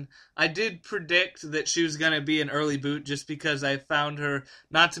person. I did predict that she was going to be an early boot just because I found her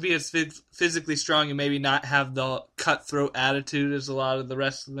not to be as physically strong and maybe not have the cutthroat attitude as a lot of the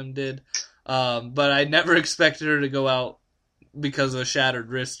rest of them did. But I never expected her to go out because of a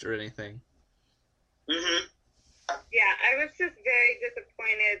shattered wrist or anything. Mm-hmm. Yeah, I was just very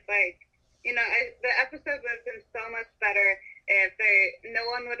disappointed. Like, the episode would have been so much better if no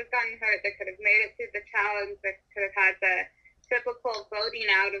one would have gotten hurt. They could have made it through the challenge. They could have had the typical voting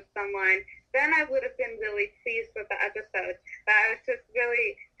out of someone. Then I would have been really pleased with the episode. But I was just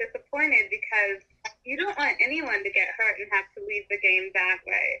really disappointed because you don't want anyone to get hurt and have to leave the game that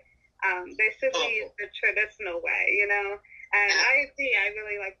way. They should leave the traditional way, And I agree. I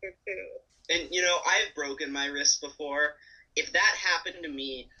really liked her too. And, I've broken my wrist before. If that happened to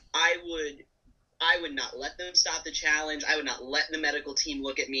me, I would not let them stop the challenge. I would not let the medical team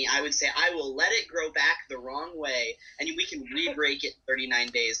look at me. I would say, I will let it grow back the wrong way, and we can re-break it in 39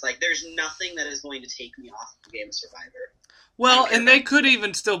 days. Like, there's nothing that is going to take me off the game of Survivor. Well, and they could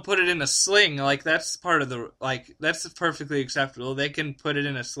even still put it in a sling. Like, that's part of that's perfectly acceptable. They can put it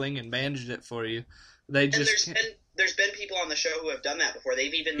in a sling and bandage it for you. There's been people on the show who have done that before.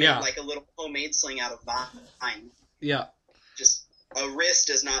 They've even made, like, a little homemade sling out of vine. Yeah. Just, a wrist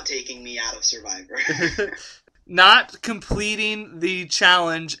is not taking me out of Survivor. Not completing the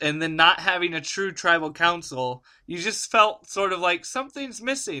challenge and then not having a true tribal council, you just felt sort of like something's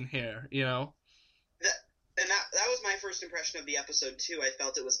missing here, That was my first impression of the episode, too. I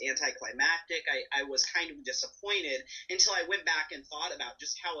felt it was anticlimactic. I was kind of disappointed until I went back and thought about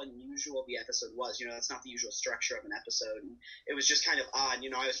just how unusual the episode was. That's not the usual structure of an episode. And it was just kind of odd.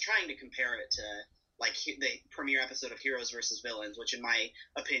 I was trying to compare it to, like, the premiere episode of Heroes vs. Villains, which in my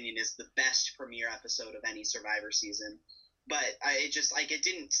opinion is the best premiere episode of any Survivor season. But it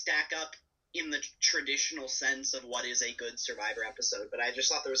didn't stack up in the traditional sense of what is a good Survivor episode, but I just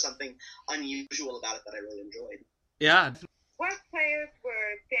thought there was something unusual about it that I really enjoyed. Yeah. What players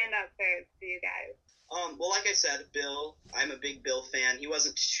were standout players for you guys? Well, like I said, Bill, I'm a big Bill fan. He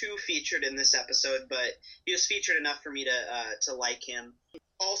wasn't too featured in this episode, but he was featured enough for me to like him.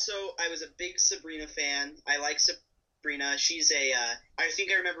 Also, I was a big Sabrina fan. I like Sabrina. She's I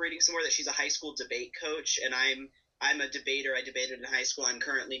think I remember reading somewhere that she's a high school debate coach, and I'm a debater. I debated in high school. I'm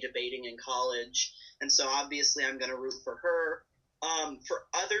currently debating in college. And so obviously I'm going to root for her. For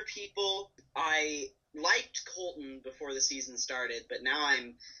other people, I liked Colton before the season started, but now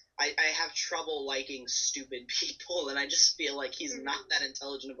I have trouble liking stupid people, and I just feel like he's not that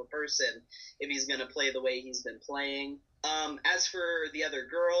intelligent of a person if he's going to play the way he's been playing. As for the other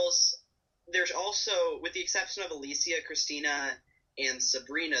girls, there's also, with the exception of Alicia, Christina, and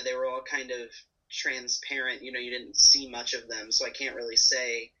Sabrina, they were all kind of transparent. You didn't see much of them, so I can't really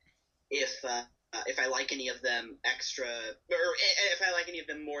say if I like any of them extra, or if I like any of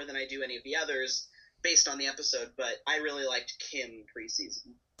them more than I do any of the others based on the episode. But I really liked Kim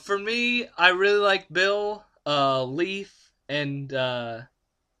preseason. For me, I really like Bill, Leaf, and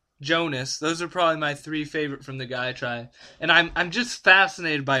Jonas. Those are probably my three favorite from the Gaia tribe. And I'm just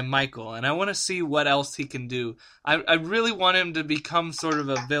fascinated by Michael, and I want to see what else he can do. I really want him to become sort of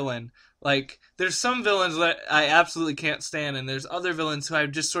a villain. Like, there's some villains that I absolutely can't stand, and there's other villains who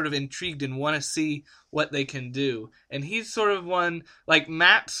I'm just sort of intrigued and want to see what they can do. And he's sort of one, like,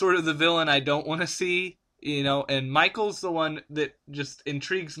 Matt's sort of the villain I don't want to see, and Michael's the one that just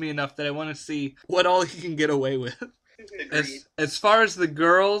intrigues me enough that I want to see what all he can get away with. As far as the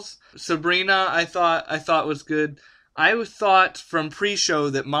girls, Sabrina, I thought was good. I thought from pre-show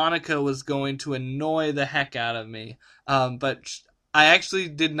that Monica was going to annoy the heck out of me, but I actually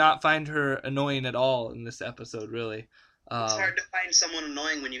did not find her annoying at all in this episode, really. It's hard to find someone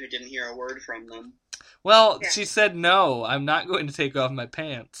annoying when you didn't hear a word from them. Well, yeah. She said, no, I'm not going to take off my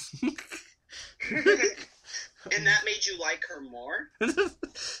pants. And that made you like her more?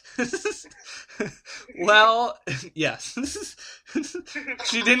 Well, yes.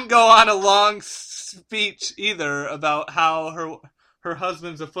 She didn't go on a long speech either about how her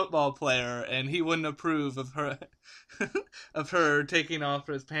husband's a football player and he wouldn't approve of her taking off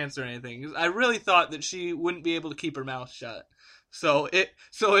his pants or anything. I really thought that she wouldn't be able to keep her mouth shut. So it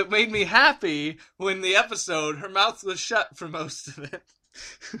made me happy when the episode, her mouth was shut for most of it.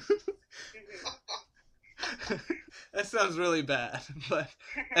 That sounds really bad,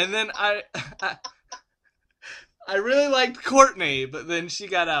 and then I really liked Courtney, but then she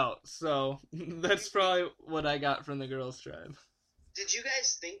got out, so that's probably what I got from the girls' tribe. Did you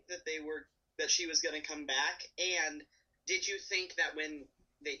guys think that she was going to come back, and did you think that when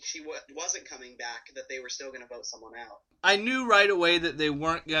she wasn't coming back that they were still going to vote someone out? I knew right away that they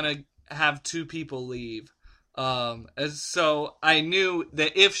weren't going to have two people leave. So I knew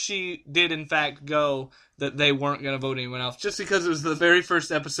that if she did in fact go, that they weren't going to vote anyone else. Just because it was the very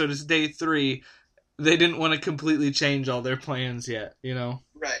first episode, it's day 3, they didn't want to completely change all their plans yet, you know?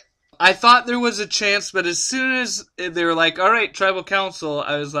 Right. I thought there was a chance, but as soon as they were like, all right, tribal council,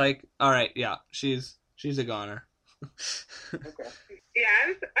 I was like, all right, yeah, she's a goner. Okay.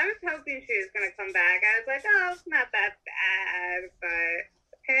 Yeah, I was hoping she was going to come back. I was like, oh, it's not that bad, but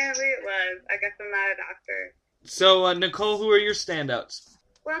apparently it was. I guess I'm not a doctor. So, Nicole, who are your standouts?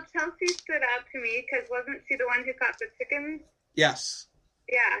 Well, Chelsea stood out to me because wasn't she the one who caught the chickens? Yes.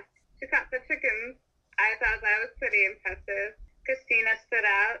 Yeah, she caught the chickens. I thought that was pretty impressive. Christina stood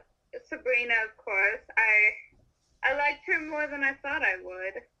out. Sabrina, of course. I liked her more than I thought I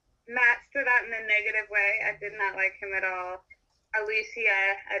would. Matt stood out in a negative way. I did not like him at all. Alicia,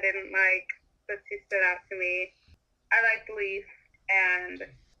 I didn't like, but she stood out to me. I liked Leaf, and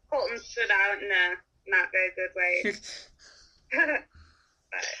Colton stood out in a not very good way. But,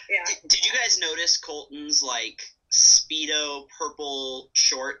 yeah. Did you guys notice Colton's, like, Speedo purple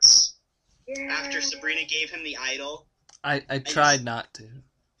shorts Yeah. after Sabrina gave him the idol? I tried not to.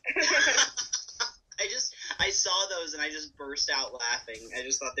 I saw those and I just burst out laughing. I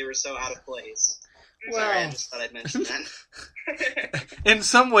just thought they were so out of place. Well. Sorry, I just thought I'd mention that. In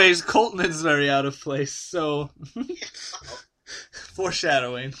some ways, Colton is very out of place, so...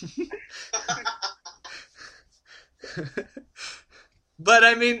 Foreshadowing. But,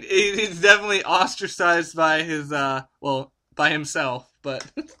 I mean, he's definitely ostracized by his, by himself, but...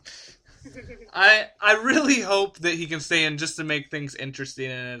 I really hope that he can stay in just to make things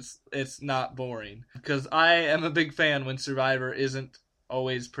interesting and it's not boring. Because I am a big fan when Survivor isn't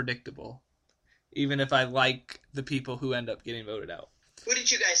always predictable. Even if I like the people who end up getting voted out. Who did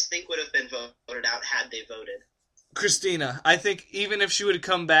you guys think would have been voted out had they voted? Christina. I think even if she would have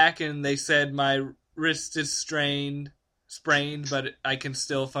come back and they said my wrist is sprained, but I can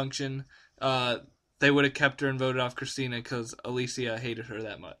still function, they would have kept her and voted off Christina because Alicia hated her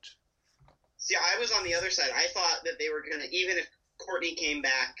that much. See, I was on the other side. I thought that they were going to, even if Courtney came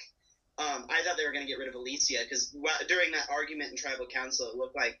back, I thought they were going to get rid of Alicia, because during that argument in Tribal Council, it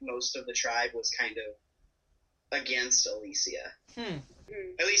looked like most of the tribe was kind of against Alicia.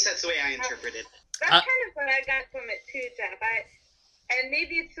 At least that's the way I interpreted it. That's kind of what I got from it too, Jeff. And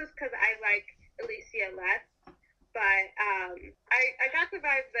maybe it's just because I like Alicia less, but I got the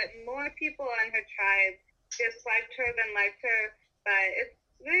vibe that more people on her tribe disliked her than liked her, but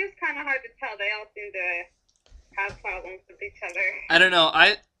it is kind of hard to tell. They all seem to have problems with each other. I don't know.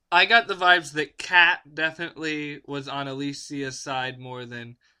 I got the vibes that Kat definitely was on Alicia's side more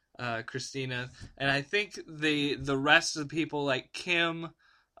than Christina, and I think the rest of the people like Kim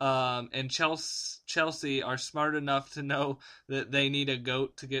and Chelsea are smart enough to know that they need a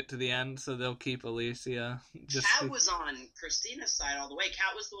goat to get to the end, so they'll keep Alicia. Kat was on Christina's side all the way.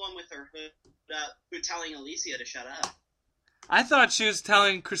 Kat was the one with her hood up, who telling Alicia to shut up. I thought she was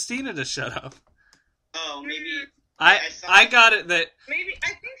telling Christina to shut up. Oh, maybe. I got it that... Maybe, I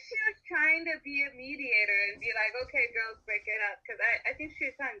think she was trying to be a mediator and be like, okay, girls, break it up. Because I think she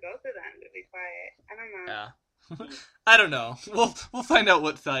was telling both of them to be quiet. I don't know. Yeah. I don't know. We'll find out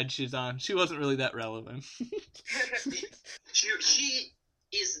what side she's on. She wasn't really that relevant. She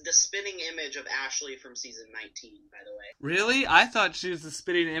is the spinning image of Ashley from season 19, by the way. Really? I thought she was the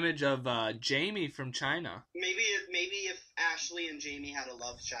spitting image of Jamie from China. Maybe if Ashley and Jamie had a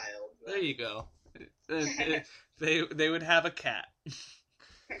love child. There you go. They would have a cat.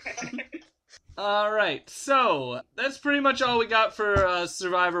 Alright, so that's pretty much all we got for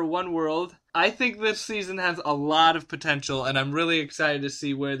Survivor One World. I think this season has a lot of potential, and I'm really excited to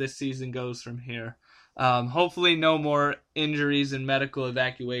see where this season goes from here. Hopefully no more injuries and medical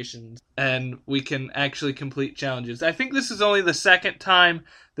evacuations, and we can actually complete challenges. I think this is only the second time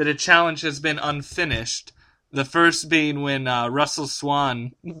that a challenge has been unfinished. The first being when Russell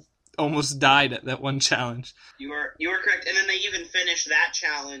Swan almost died at that one challenge. You are correct, and then they even finished that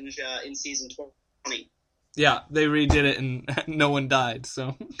challenge in season 20. Yeah, they redid it and no one died,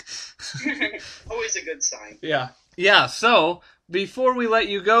 so... Always a good sign. Yeah, so... Before we let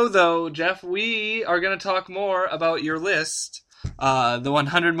you go, though, Jeff, we are going to talk more about your list, the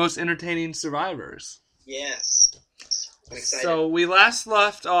 100 most entertaining survivors. Yes. I'm excited. So we last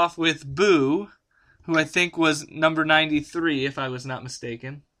left off with Boo, who I think was number 93, if I was not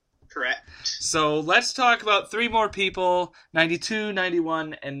mistaken. Correct. So let's talk about 3 more people, 92,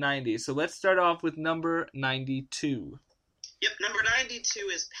 91, and 90. So let's start off with number 92. Yep, number 92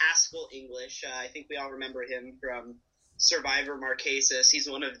 is Pascal English. I think we all remember him from Survivor Marquesas. He's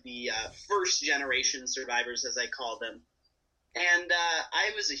one of the first generation survivors, as I call them. And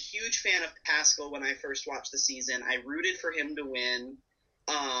I was a huge fan of Pascal when I first watched the season. I rooted for him to win.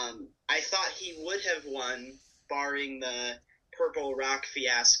 I thought he would have won, barring the Purple Rock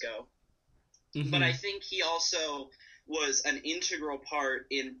fiasco. Mm-hmm. But I think he also was an integral part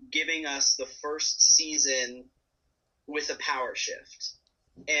in giving us the first season with a power shift.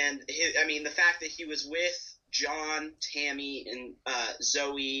 And, the fact that he was with John, Tammy, and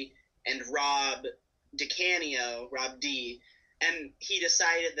Zoe, and Rob DeCanio, Rob D., and he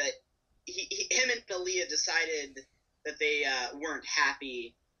decided that him and Aaliyah decided that they weren't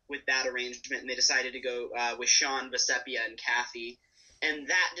happy with that arrangement, and they decided to go with Sean, Vecepia, and Kathy. And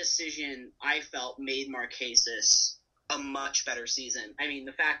that decision, I felt, made Marquesas a much better season. I mean,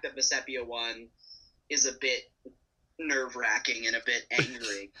 the fact that Vecepia won is a bit nerve-wracking and a bit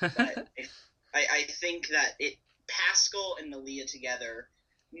angry. But I think that Pascal and Aaliyah together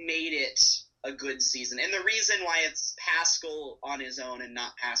made it a good season. And the reason why it's Pascal on his own and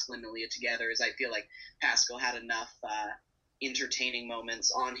not Pascal and Aaliyah together is I feel like Pascal had enough entertaining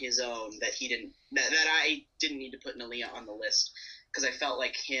moments on his own that I didn't need to put Aaliyah on the list, because I felt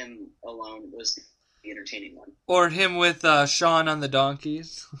like him alone was the entertaining one. Or him with Sean on the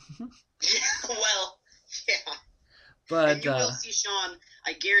donkeys. Yeah, well, yeah. But and you will see Sean.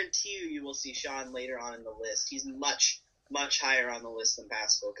 I guarantee you will see Sean later on in the list. He's much, much higher on the list than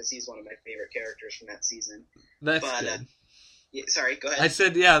Pascal, because he's one of my favorite characters from that season. That's good. Yeah, sorry, go ahead. I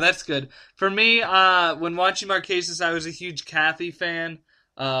said, yeah, that's good. For me, when watching Marquesas, I was a huge Kathy fan.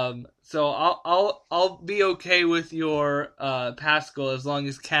 So I'll be okay with your Pascal as long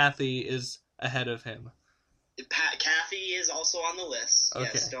as Kathy is ahead of him. Kathy is also on the list. Okay.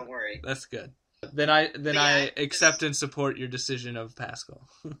 Yes, don't worry. That's good. Then I accept and support your decision of Pascal.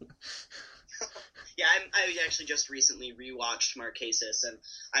 Yeah, I actually just recently rewatched Marquesas, and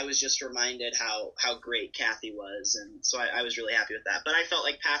I was just reminded how great Kathy was, and so I was really happy with that. But I felt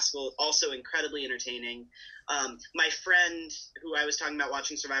like Pascal also incredibly entertaining. My friend who I was talking about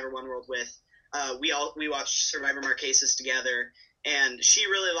watching Survivor One World with, we watched Survivor Marquesas together, and she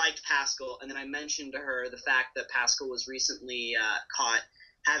really liked Pascal. And then I mentioned to her the fact that Pascal was recently caught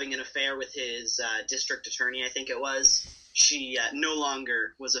having an affair with his district attorney, I think it was. She no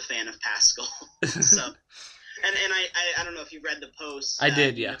longer was a fan of Pascal. So, and I don't know if you've read the post. I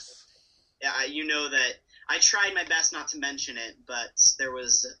did, yes. You know that I tried my best not to mention it, but there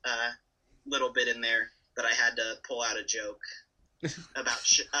was a little bit in there that I had to pull out a joke about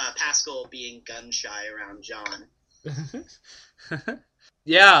Pascal being gun shy around John.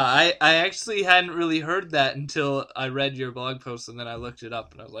 Yeah, I actually hadn't really heard that until I read your blog post, and then I looked it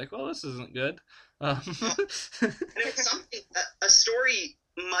up, and I was like, well, this isn't good. And it was something, a story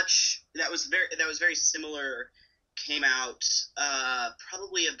that was very similar came out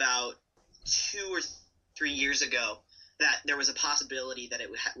probably about 2 or 3 years ago, that there was a possibility that it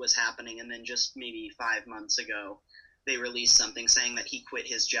was happening, and then just maybe 5 months ago they released something saying that he quit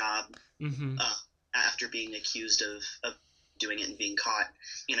his job after being accused of doing it and being caught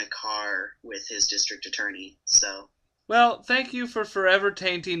in a car with his district attorney. So, well, thank you for forever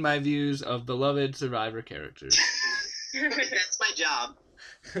tainting my views of beloved Survivor characters. That's my job.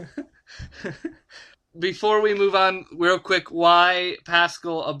 Before we move on, real quick, why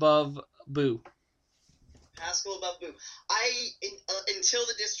Pascal above Boo? Pascal above Boo. Until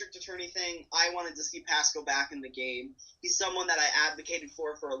the district attorney thing, I wanted to see Pascal back in the game. He's someone that I advocated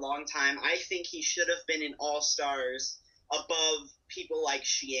for a long time. I think he should have been in All-Stars above people like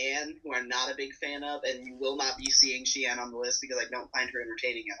Sheehan, who I'm not a big fan of, and you will not be seeing Sheehan on the list because I don't find her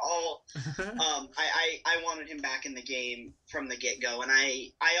entertaining at all. I wanted him back in the game from the get-go, and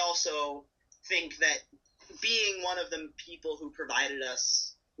I also think that being one of the people who provided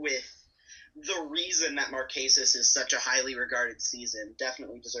us with the reason that Marquesas is such a highly regarded season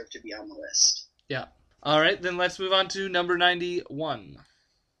definitely deserved to be on the list. Yeah. All right, then let's move on to number 91.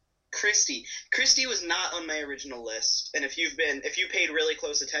 Christy was not on my original list, and if you paid really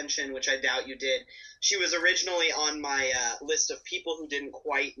close attention, which I doubt you did, she was originally on my list of people who didn't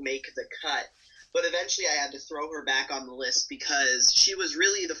quite make the cut, but eventually I had to throw her back on the list because she was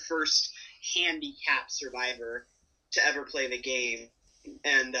really the first handicapped survivor to ever play the game,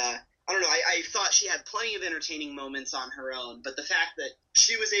 and I don't know, I thought she had plenty of entertaining moments on her own, but the fact that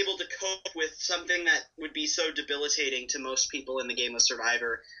she was able to cope with something that would be so debilitating to most people in the game of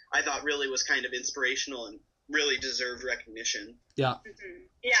Survivor, I thought really was kind of inspirational and really deserved recognition. Yeah. Mm-hmm.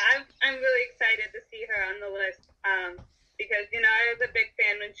 Yeah, I'm really excited to see her on the list because, I was a big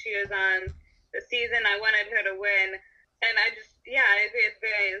fan when she was on the season. I wanted her to win, and I agree it's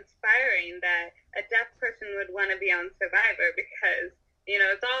very inspiring that a deaf person would want to be on Survivor because,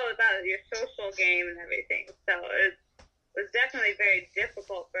 it's all about your social game and everything. So it was definitely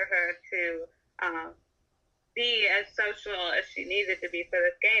needed to be for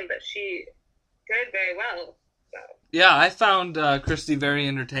this game, but she did very well. So. Yeah, I found Christy very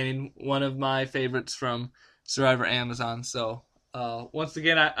entertaining. One of my favorites from Survivor Amazon. So once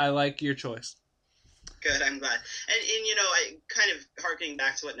again, I like your choice. Good, I'm glad. And I kind of harkening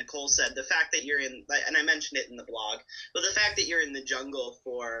back to what Nicole said, the fact that you're in, and I mentioned it in the blog, but the fact that you're in the jungle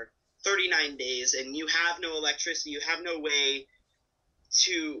for 39 days and you have no electricity, you have no way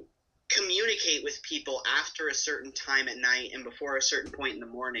to communicate with people after a certain time at night and before a certain point in the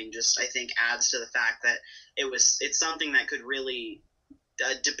morning, just I think adds to the fact that it's something that could really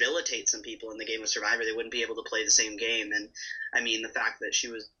debilitate some people in the game of Survivor. They wouldn't be able to play the same game, and I mean the fact that she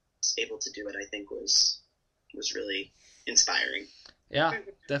was able to do it, I think was really inspiring. Yeah,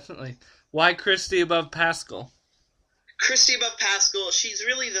 definitely. Why Christy above Paschal? Christy above Paschal, she's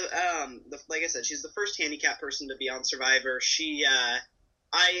really the like I said, she's the first handicap person to be on Survivor. She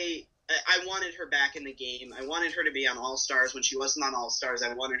I wanted her back in the game. I wanted her to be on All Stars when she wasn't on All Stars.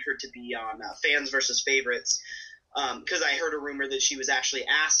 I wanted her to be on Fans versus Favorites because I heard a rumor that she was actually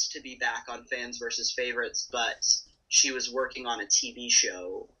asked to be back on Fans versus Favorites, but she was working on a TV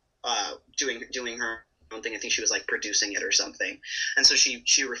show. Doing her own thing. I think she was like producing it or something, and so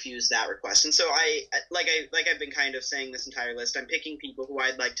she refused that request. And so I've been kind of saying this entire list, I'm picking people who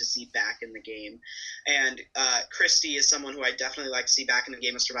I'd like to see back in the game, and Christy is someone who I definitely like to see back in the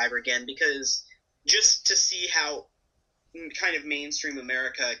game of Survivor again, because just to see how kind of mainstream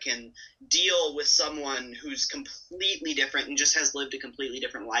America can deal with someone who's completely different and just has lived a completely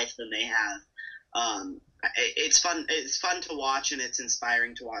different life than they have. It's fun. It's fun to watch, and it's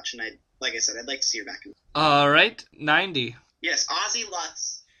inspiring to watch. And like I said, I'd like to see her back. All right, 90. Yes, Ozzy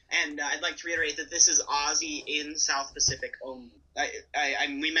Lutz, and I'd like to reiterate that this is Ozzy in South Pacific only.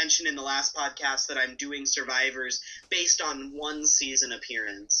 We mentioned in the last podcast that I'm doing Survivors based on one season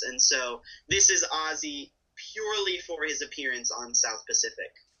appearance, and so this is Ozzy purely for his appearance on South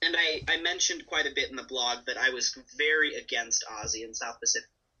Pacific. And I mentioned quite a bit in the blog that I was very against Ozzy in South Pacific.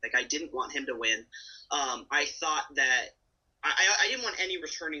 Like, I didn't want him to win. I thought that I didn't want any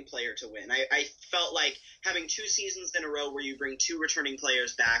returning player to win. I felt like having 2 seasons in a row where you bring 2 returning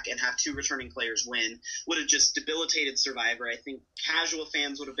players back and have 2 returning players win would have just debilitated Survivor. I think casual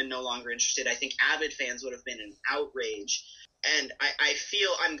fans would have been no longer interested. I think avid fans would have been an outrage. And I feel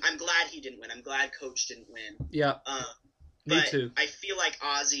I'm glad he didn't win. I'm glad Coach didn't win. Yeah, me too. I feel like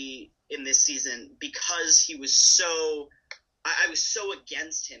Ozzy in this season, because he was so... I was so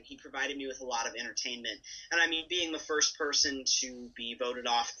against him. He provided me with a lot of entertainment. And I mean, being the first person to be voted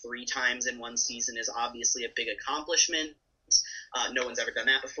off 3 times in one season is obviously a big accomplishment. No one's ever done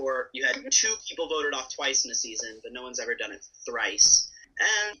that before. You had 2 people voted off twice in a season, but no one's ever done it thrice.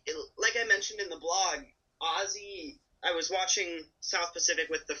 And like I mentioned in the blog, Ozzy, I was watching South Pacific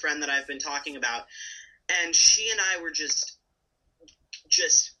with the friend that I've been talking about, and she and I were just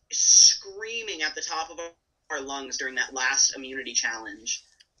screaming at the top of our lungs during that last immunity challenge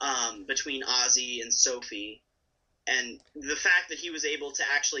between Ozzy and Sophie, and the fact that he was able to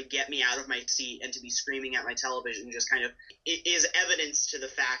actually get me out of my seat and to be screaming at my television just kind of is evidence to the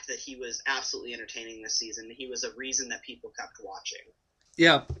fact that he was absolutely entertaining this season. He was a reason that people kept watching.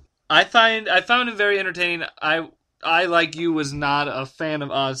 Yeah, I found him very entertaining. I like you was not a fan of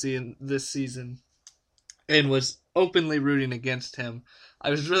Ozzy in this season and was openly rooting against him. I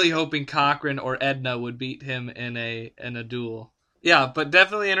was really hoping Cochran or Edna would beat him in a duel. Yeah, but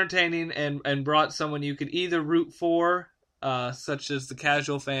definitely entertaining and brought someone you could either root for, such as the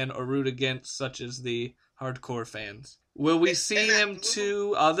casual fan, or root against, such as the hardcore fans. Will we see him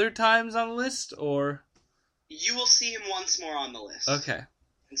 2 other times on the list, or? You will see him once more on the list. Okay.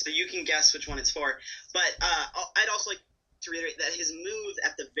 And so you can guess which one it's for. But I'd also like to reiterate that his move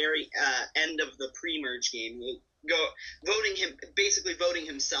at the very end of the pre-merge game, voting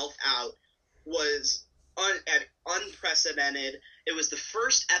himself out, was unprecedented. It was the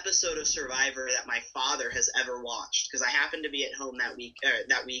first episode of Survivor that my father has ever watched, because I happened to be at home that week,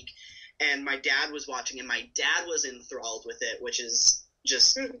 and my dad was watching, and my dad was enthralled with it, which is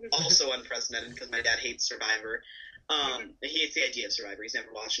just also unprecedented because my dad hates Survivor. He hates the idea of Survivor. He's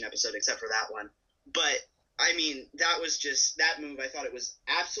never watched an episode except for that one. But I mean, that was just that move. I thought it was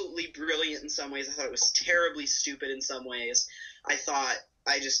absolutely brilliant in some ways. I thought it was terribly stupid in some ways.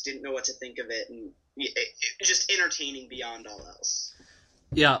 I just didn't know what to think of it, and just entertaining beyond all else.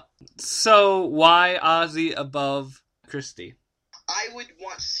 Yeah. So why Ozzy above Christy? I would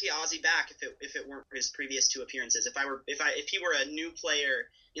want to see Ozzy back if it weren't for his previous 2 appearances. If he were a new player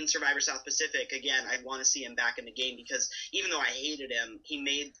in Survivor South Pacific, again, I'd want to see him back in the game, because even though I hated him, he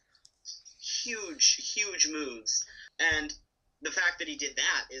made huge moves. And the fact that he did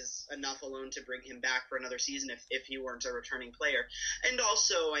that is enough alone to bring him back for another season if he weren't a returning player. And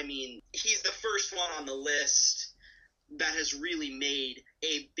also, I mean, he's the first one on the list that has really made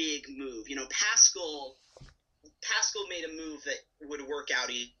a big move. You know, Pascal made a move that would work out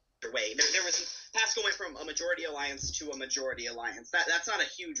either way. Pascal went from a majority alliance to a majority alliance. That's not a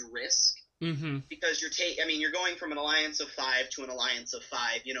huge risk. Mm-hmm. Because you're going from an alliance of 5 to an alliance of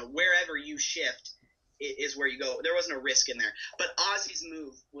 5. You know, wherever you shift is where you go. There wasn't a risk in there. But Ozzy's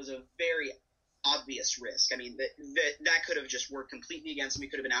move was a very obvious risk. I mean, that could have just worked completely against him. He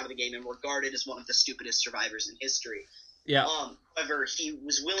could have been out of the game and regarded as one of the stupidest survivors in history. Yeah. However, he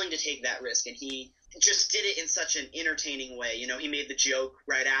was willing to take that risk, and he just did it in such an entertaining way. You know, he made the joke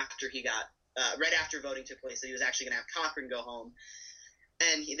right after voting took place that he was actually going to have Cochran go home.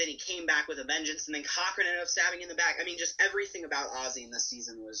 And then he came back with a vengeance, and then Cochran ended up stabbing in the back. I mean, just everything about Ozzy in this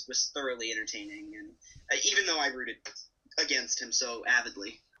season was thoroughly entertaining, and even though I rooted against him so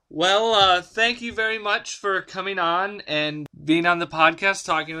avidly. Well, thank you very much for coming on and being on the podcast,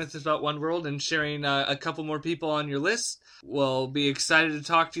 talking with us about One World and sharing a couple more people on your list. We'll be excited to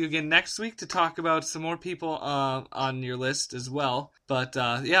talk to you again next week to talk about some more people on your list as well. But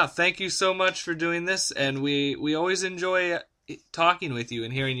yeah, thank you so much for doing this, and we always enjoy talking with you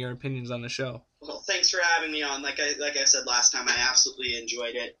and hearing your opinions on the show. Well, thanks for having me on. Like I said last time, I absolutely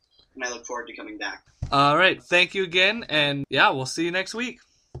enjoyed it, and I look forward to coming back. All right, thank you again, and yeah, we'll see you next week.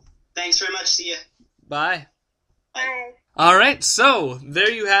 Thanks very much. See ya. Bye. Bye. All right, so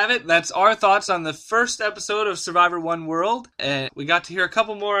there you have it. That's our thoughts on the first episode of Survivor One World. And we got to hear a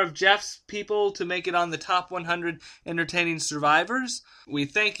couple more of Jeff's people to make it on the top 100 entertaining survivors. We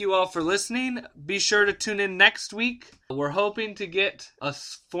thank you all for listening. Be sure to tune in next week. We're hoping to get a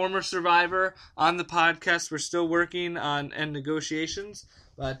former survivor on the podcast. We're still working on negotiations.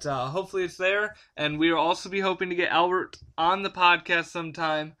 But hopefully it's there. And we'll also be hoping to get Albert on the podcast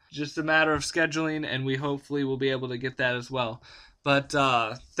sometime. Just a matter of scheduling, and we hopefully will be able to get that as well. But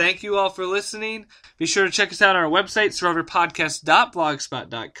thank you all for listening. Be sure to check us out on our website,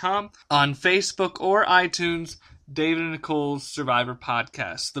 survivorpodcast.blogspot.com. On Facebook or iTunes, David and Nicole's Survivor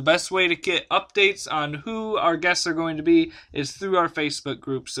Podcast. The best way to get updates on who our guests are going to be is through our Facebook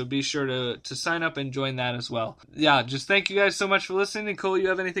group, so be sure to sign up and join that as well. Yeah, just thank you guys so much for listening. Nicole, you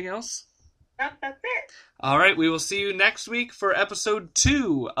have anything else? Nope, that's it. All right, we will see you next week for episode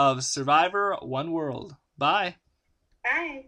 2 of Survivor One World. Bye. Bye.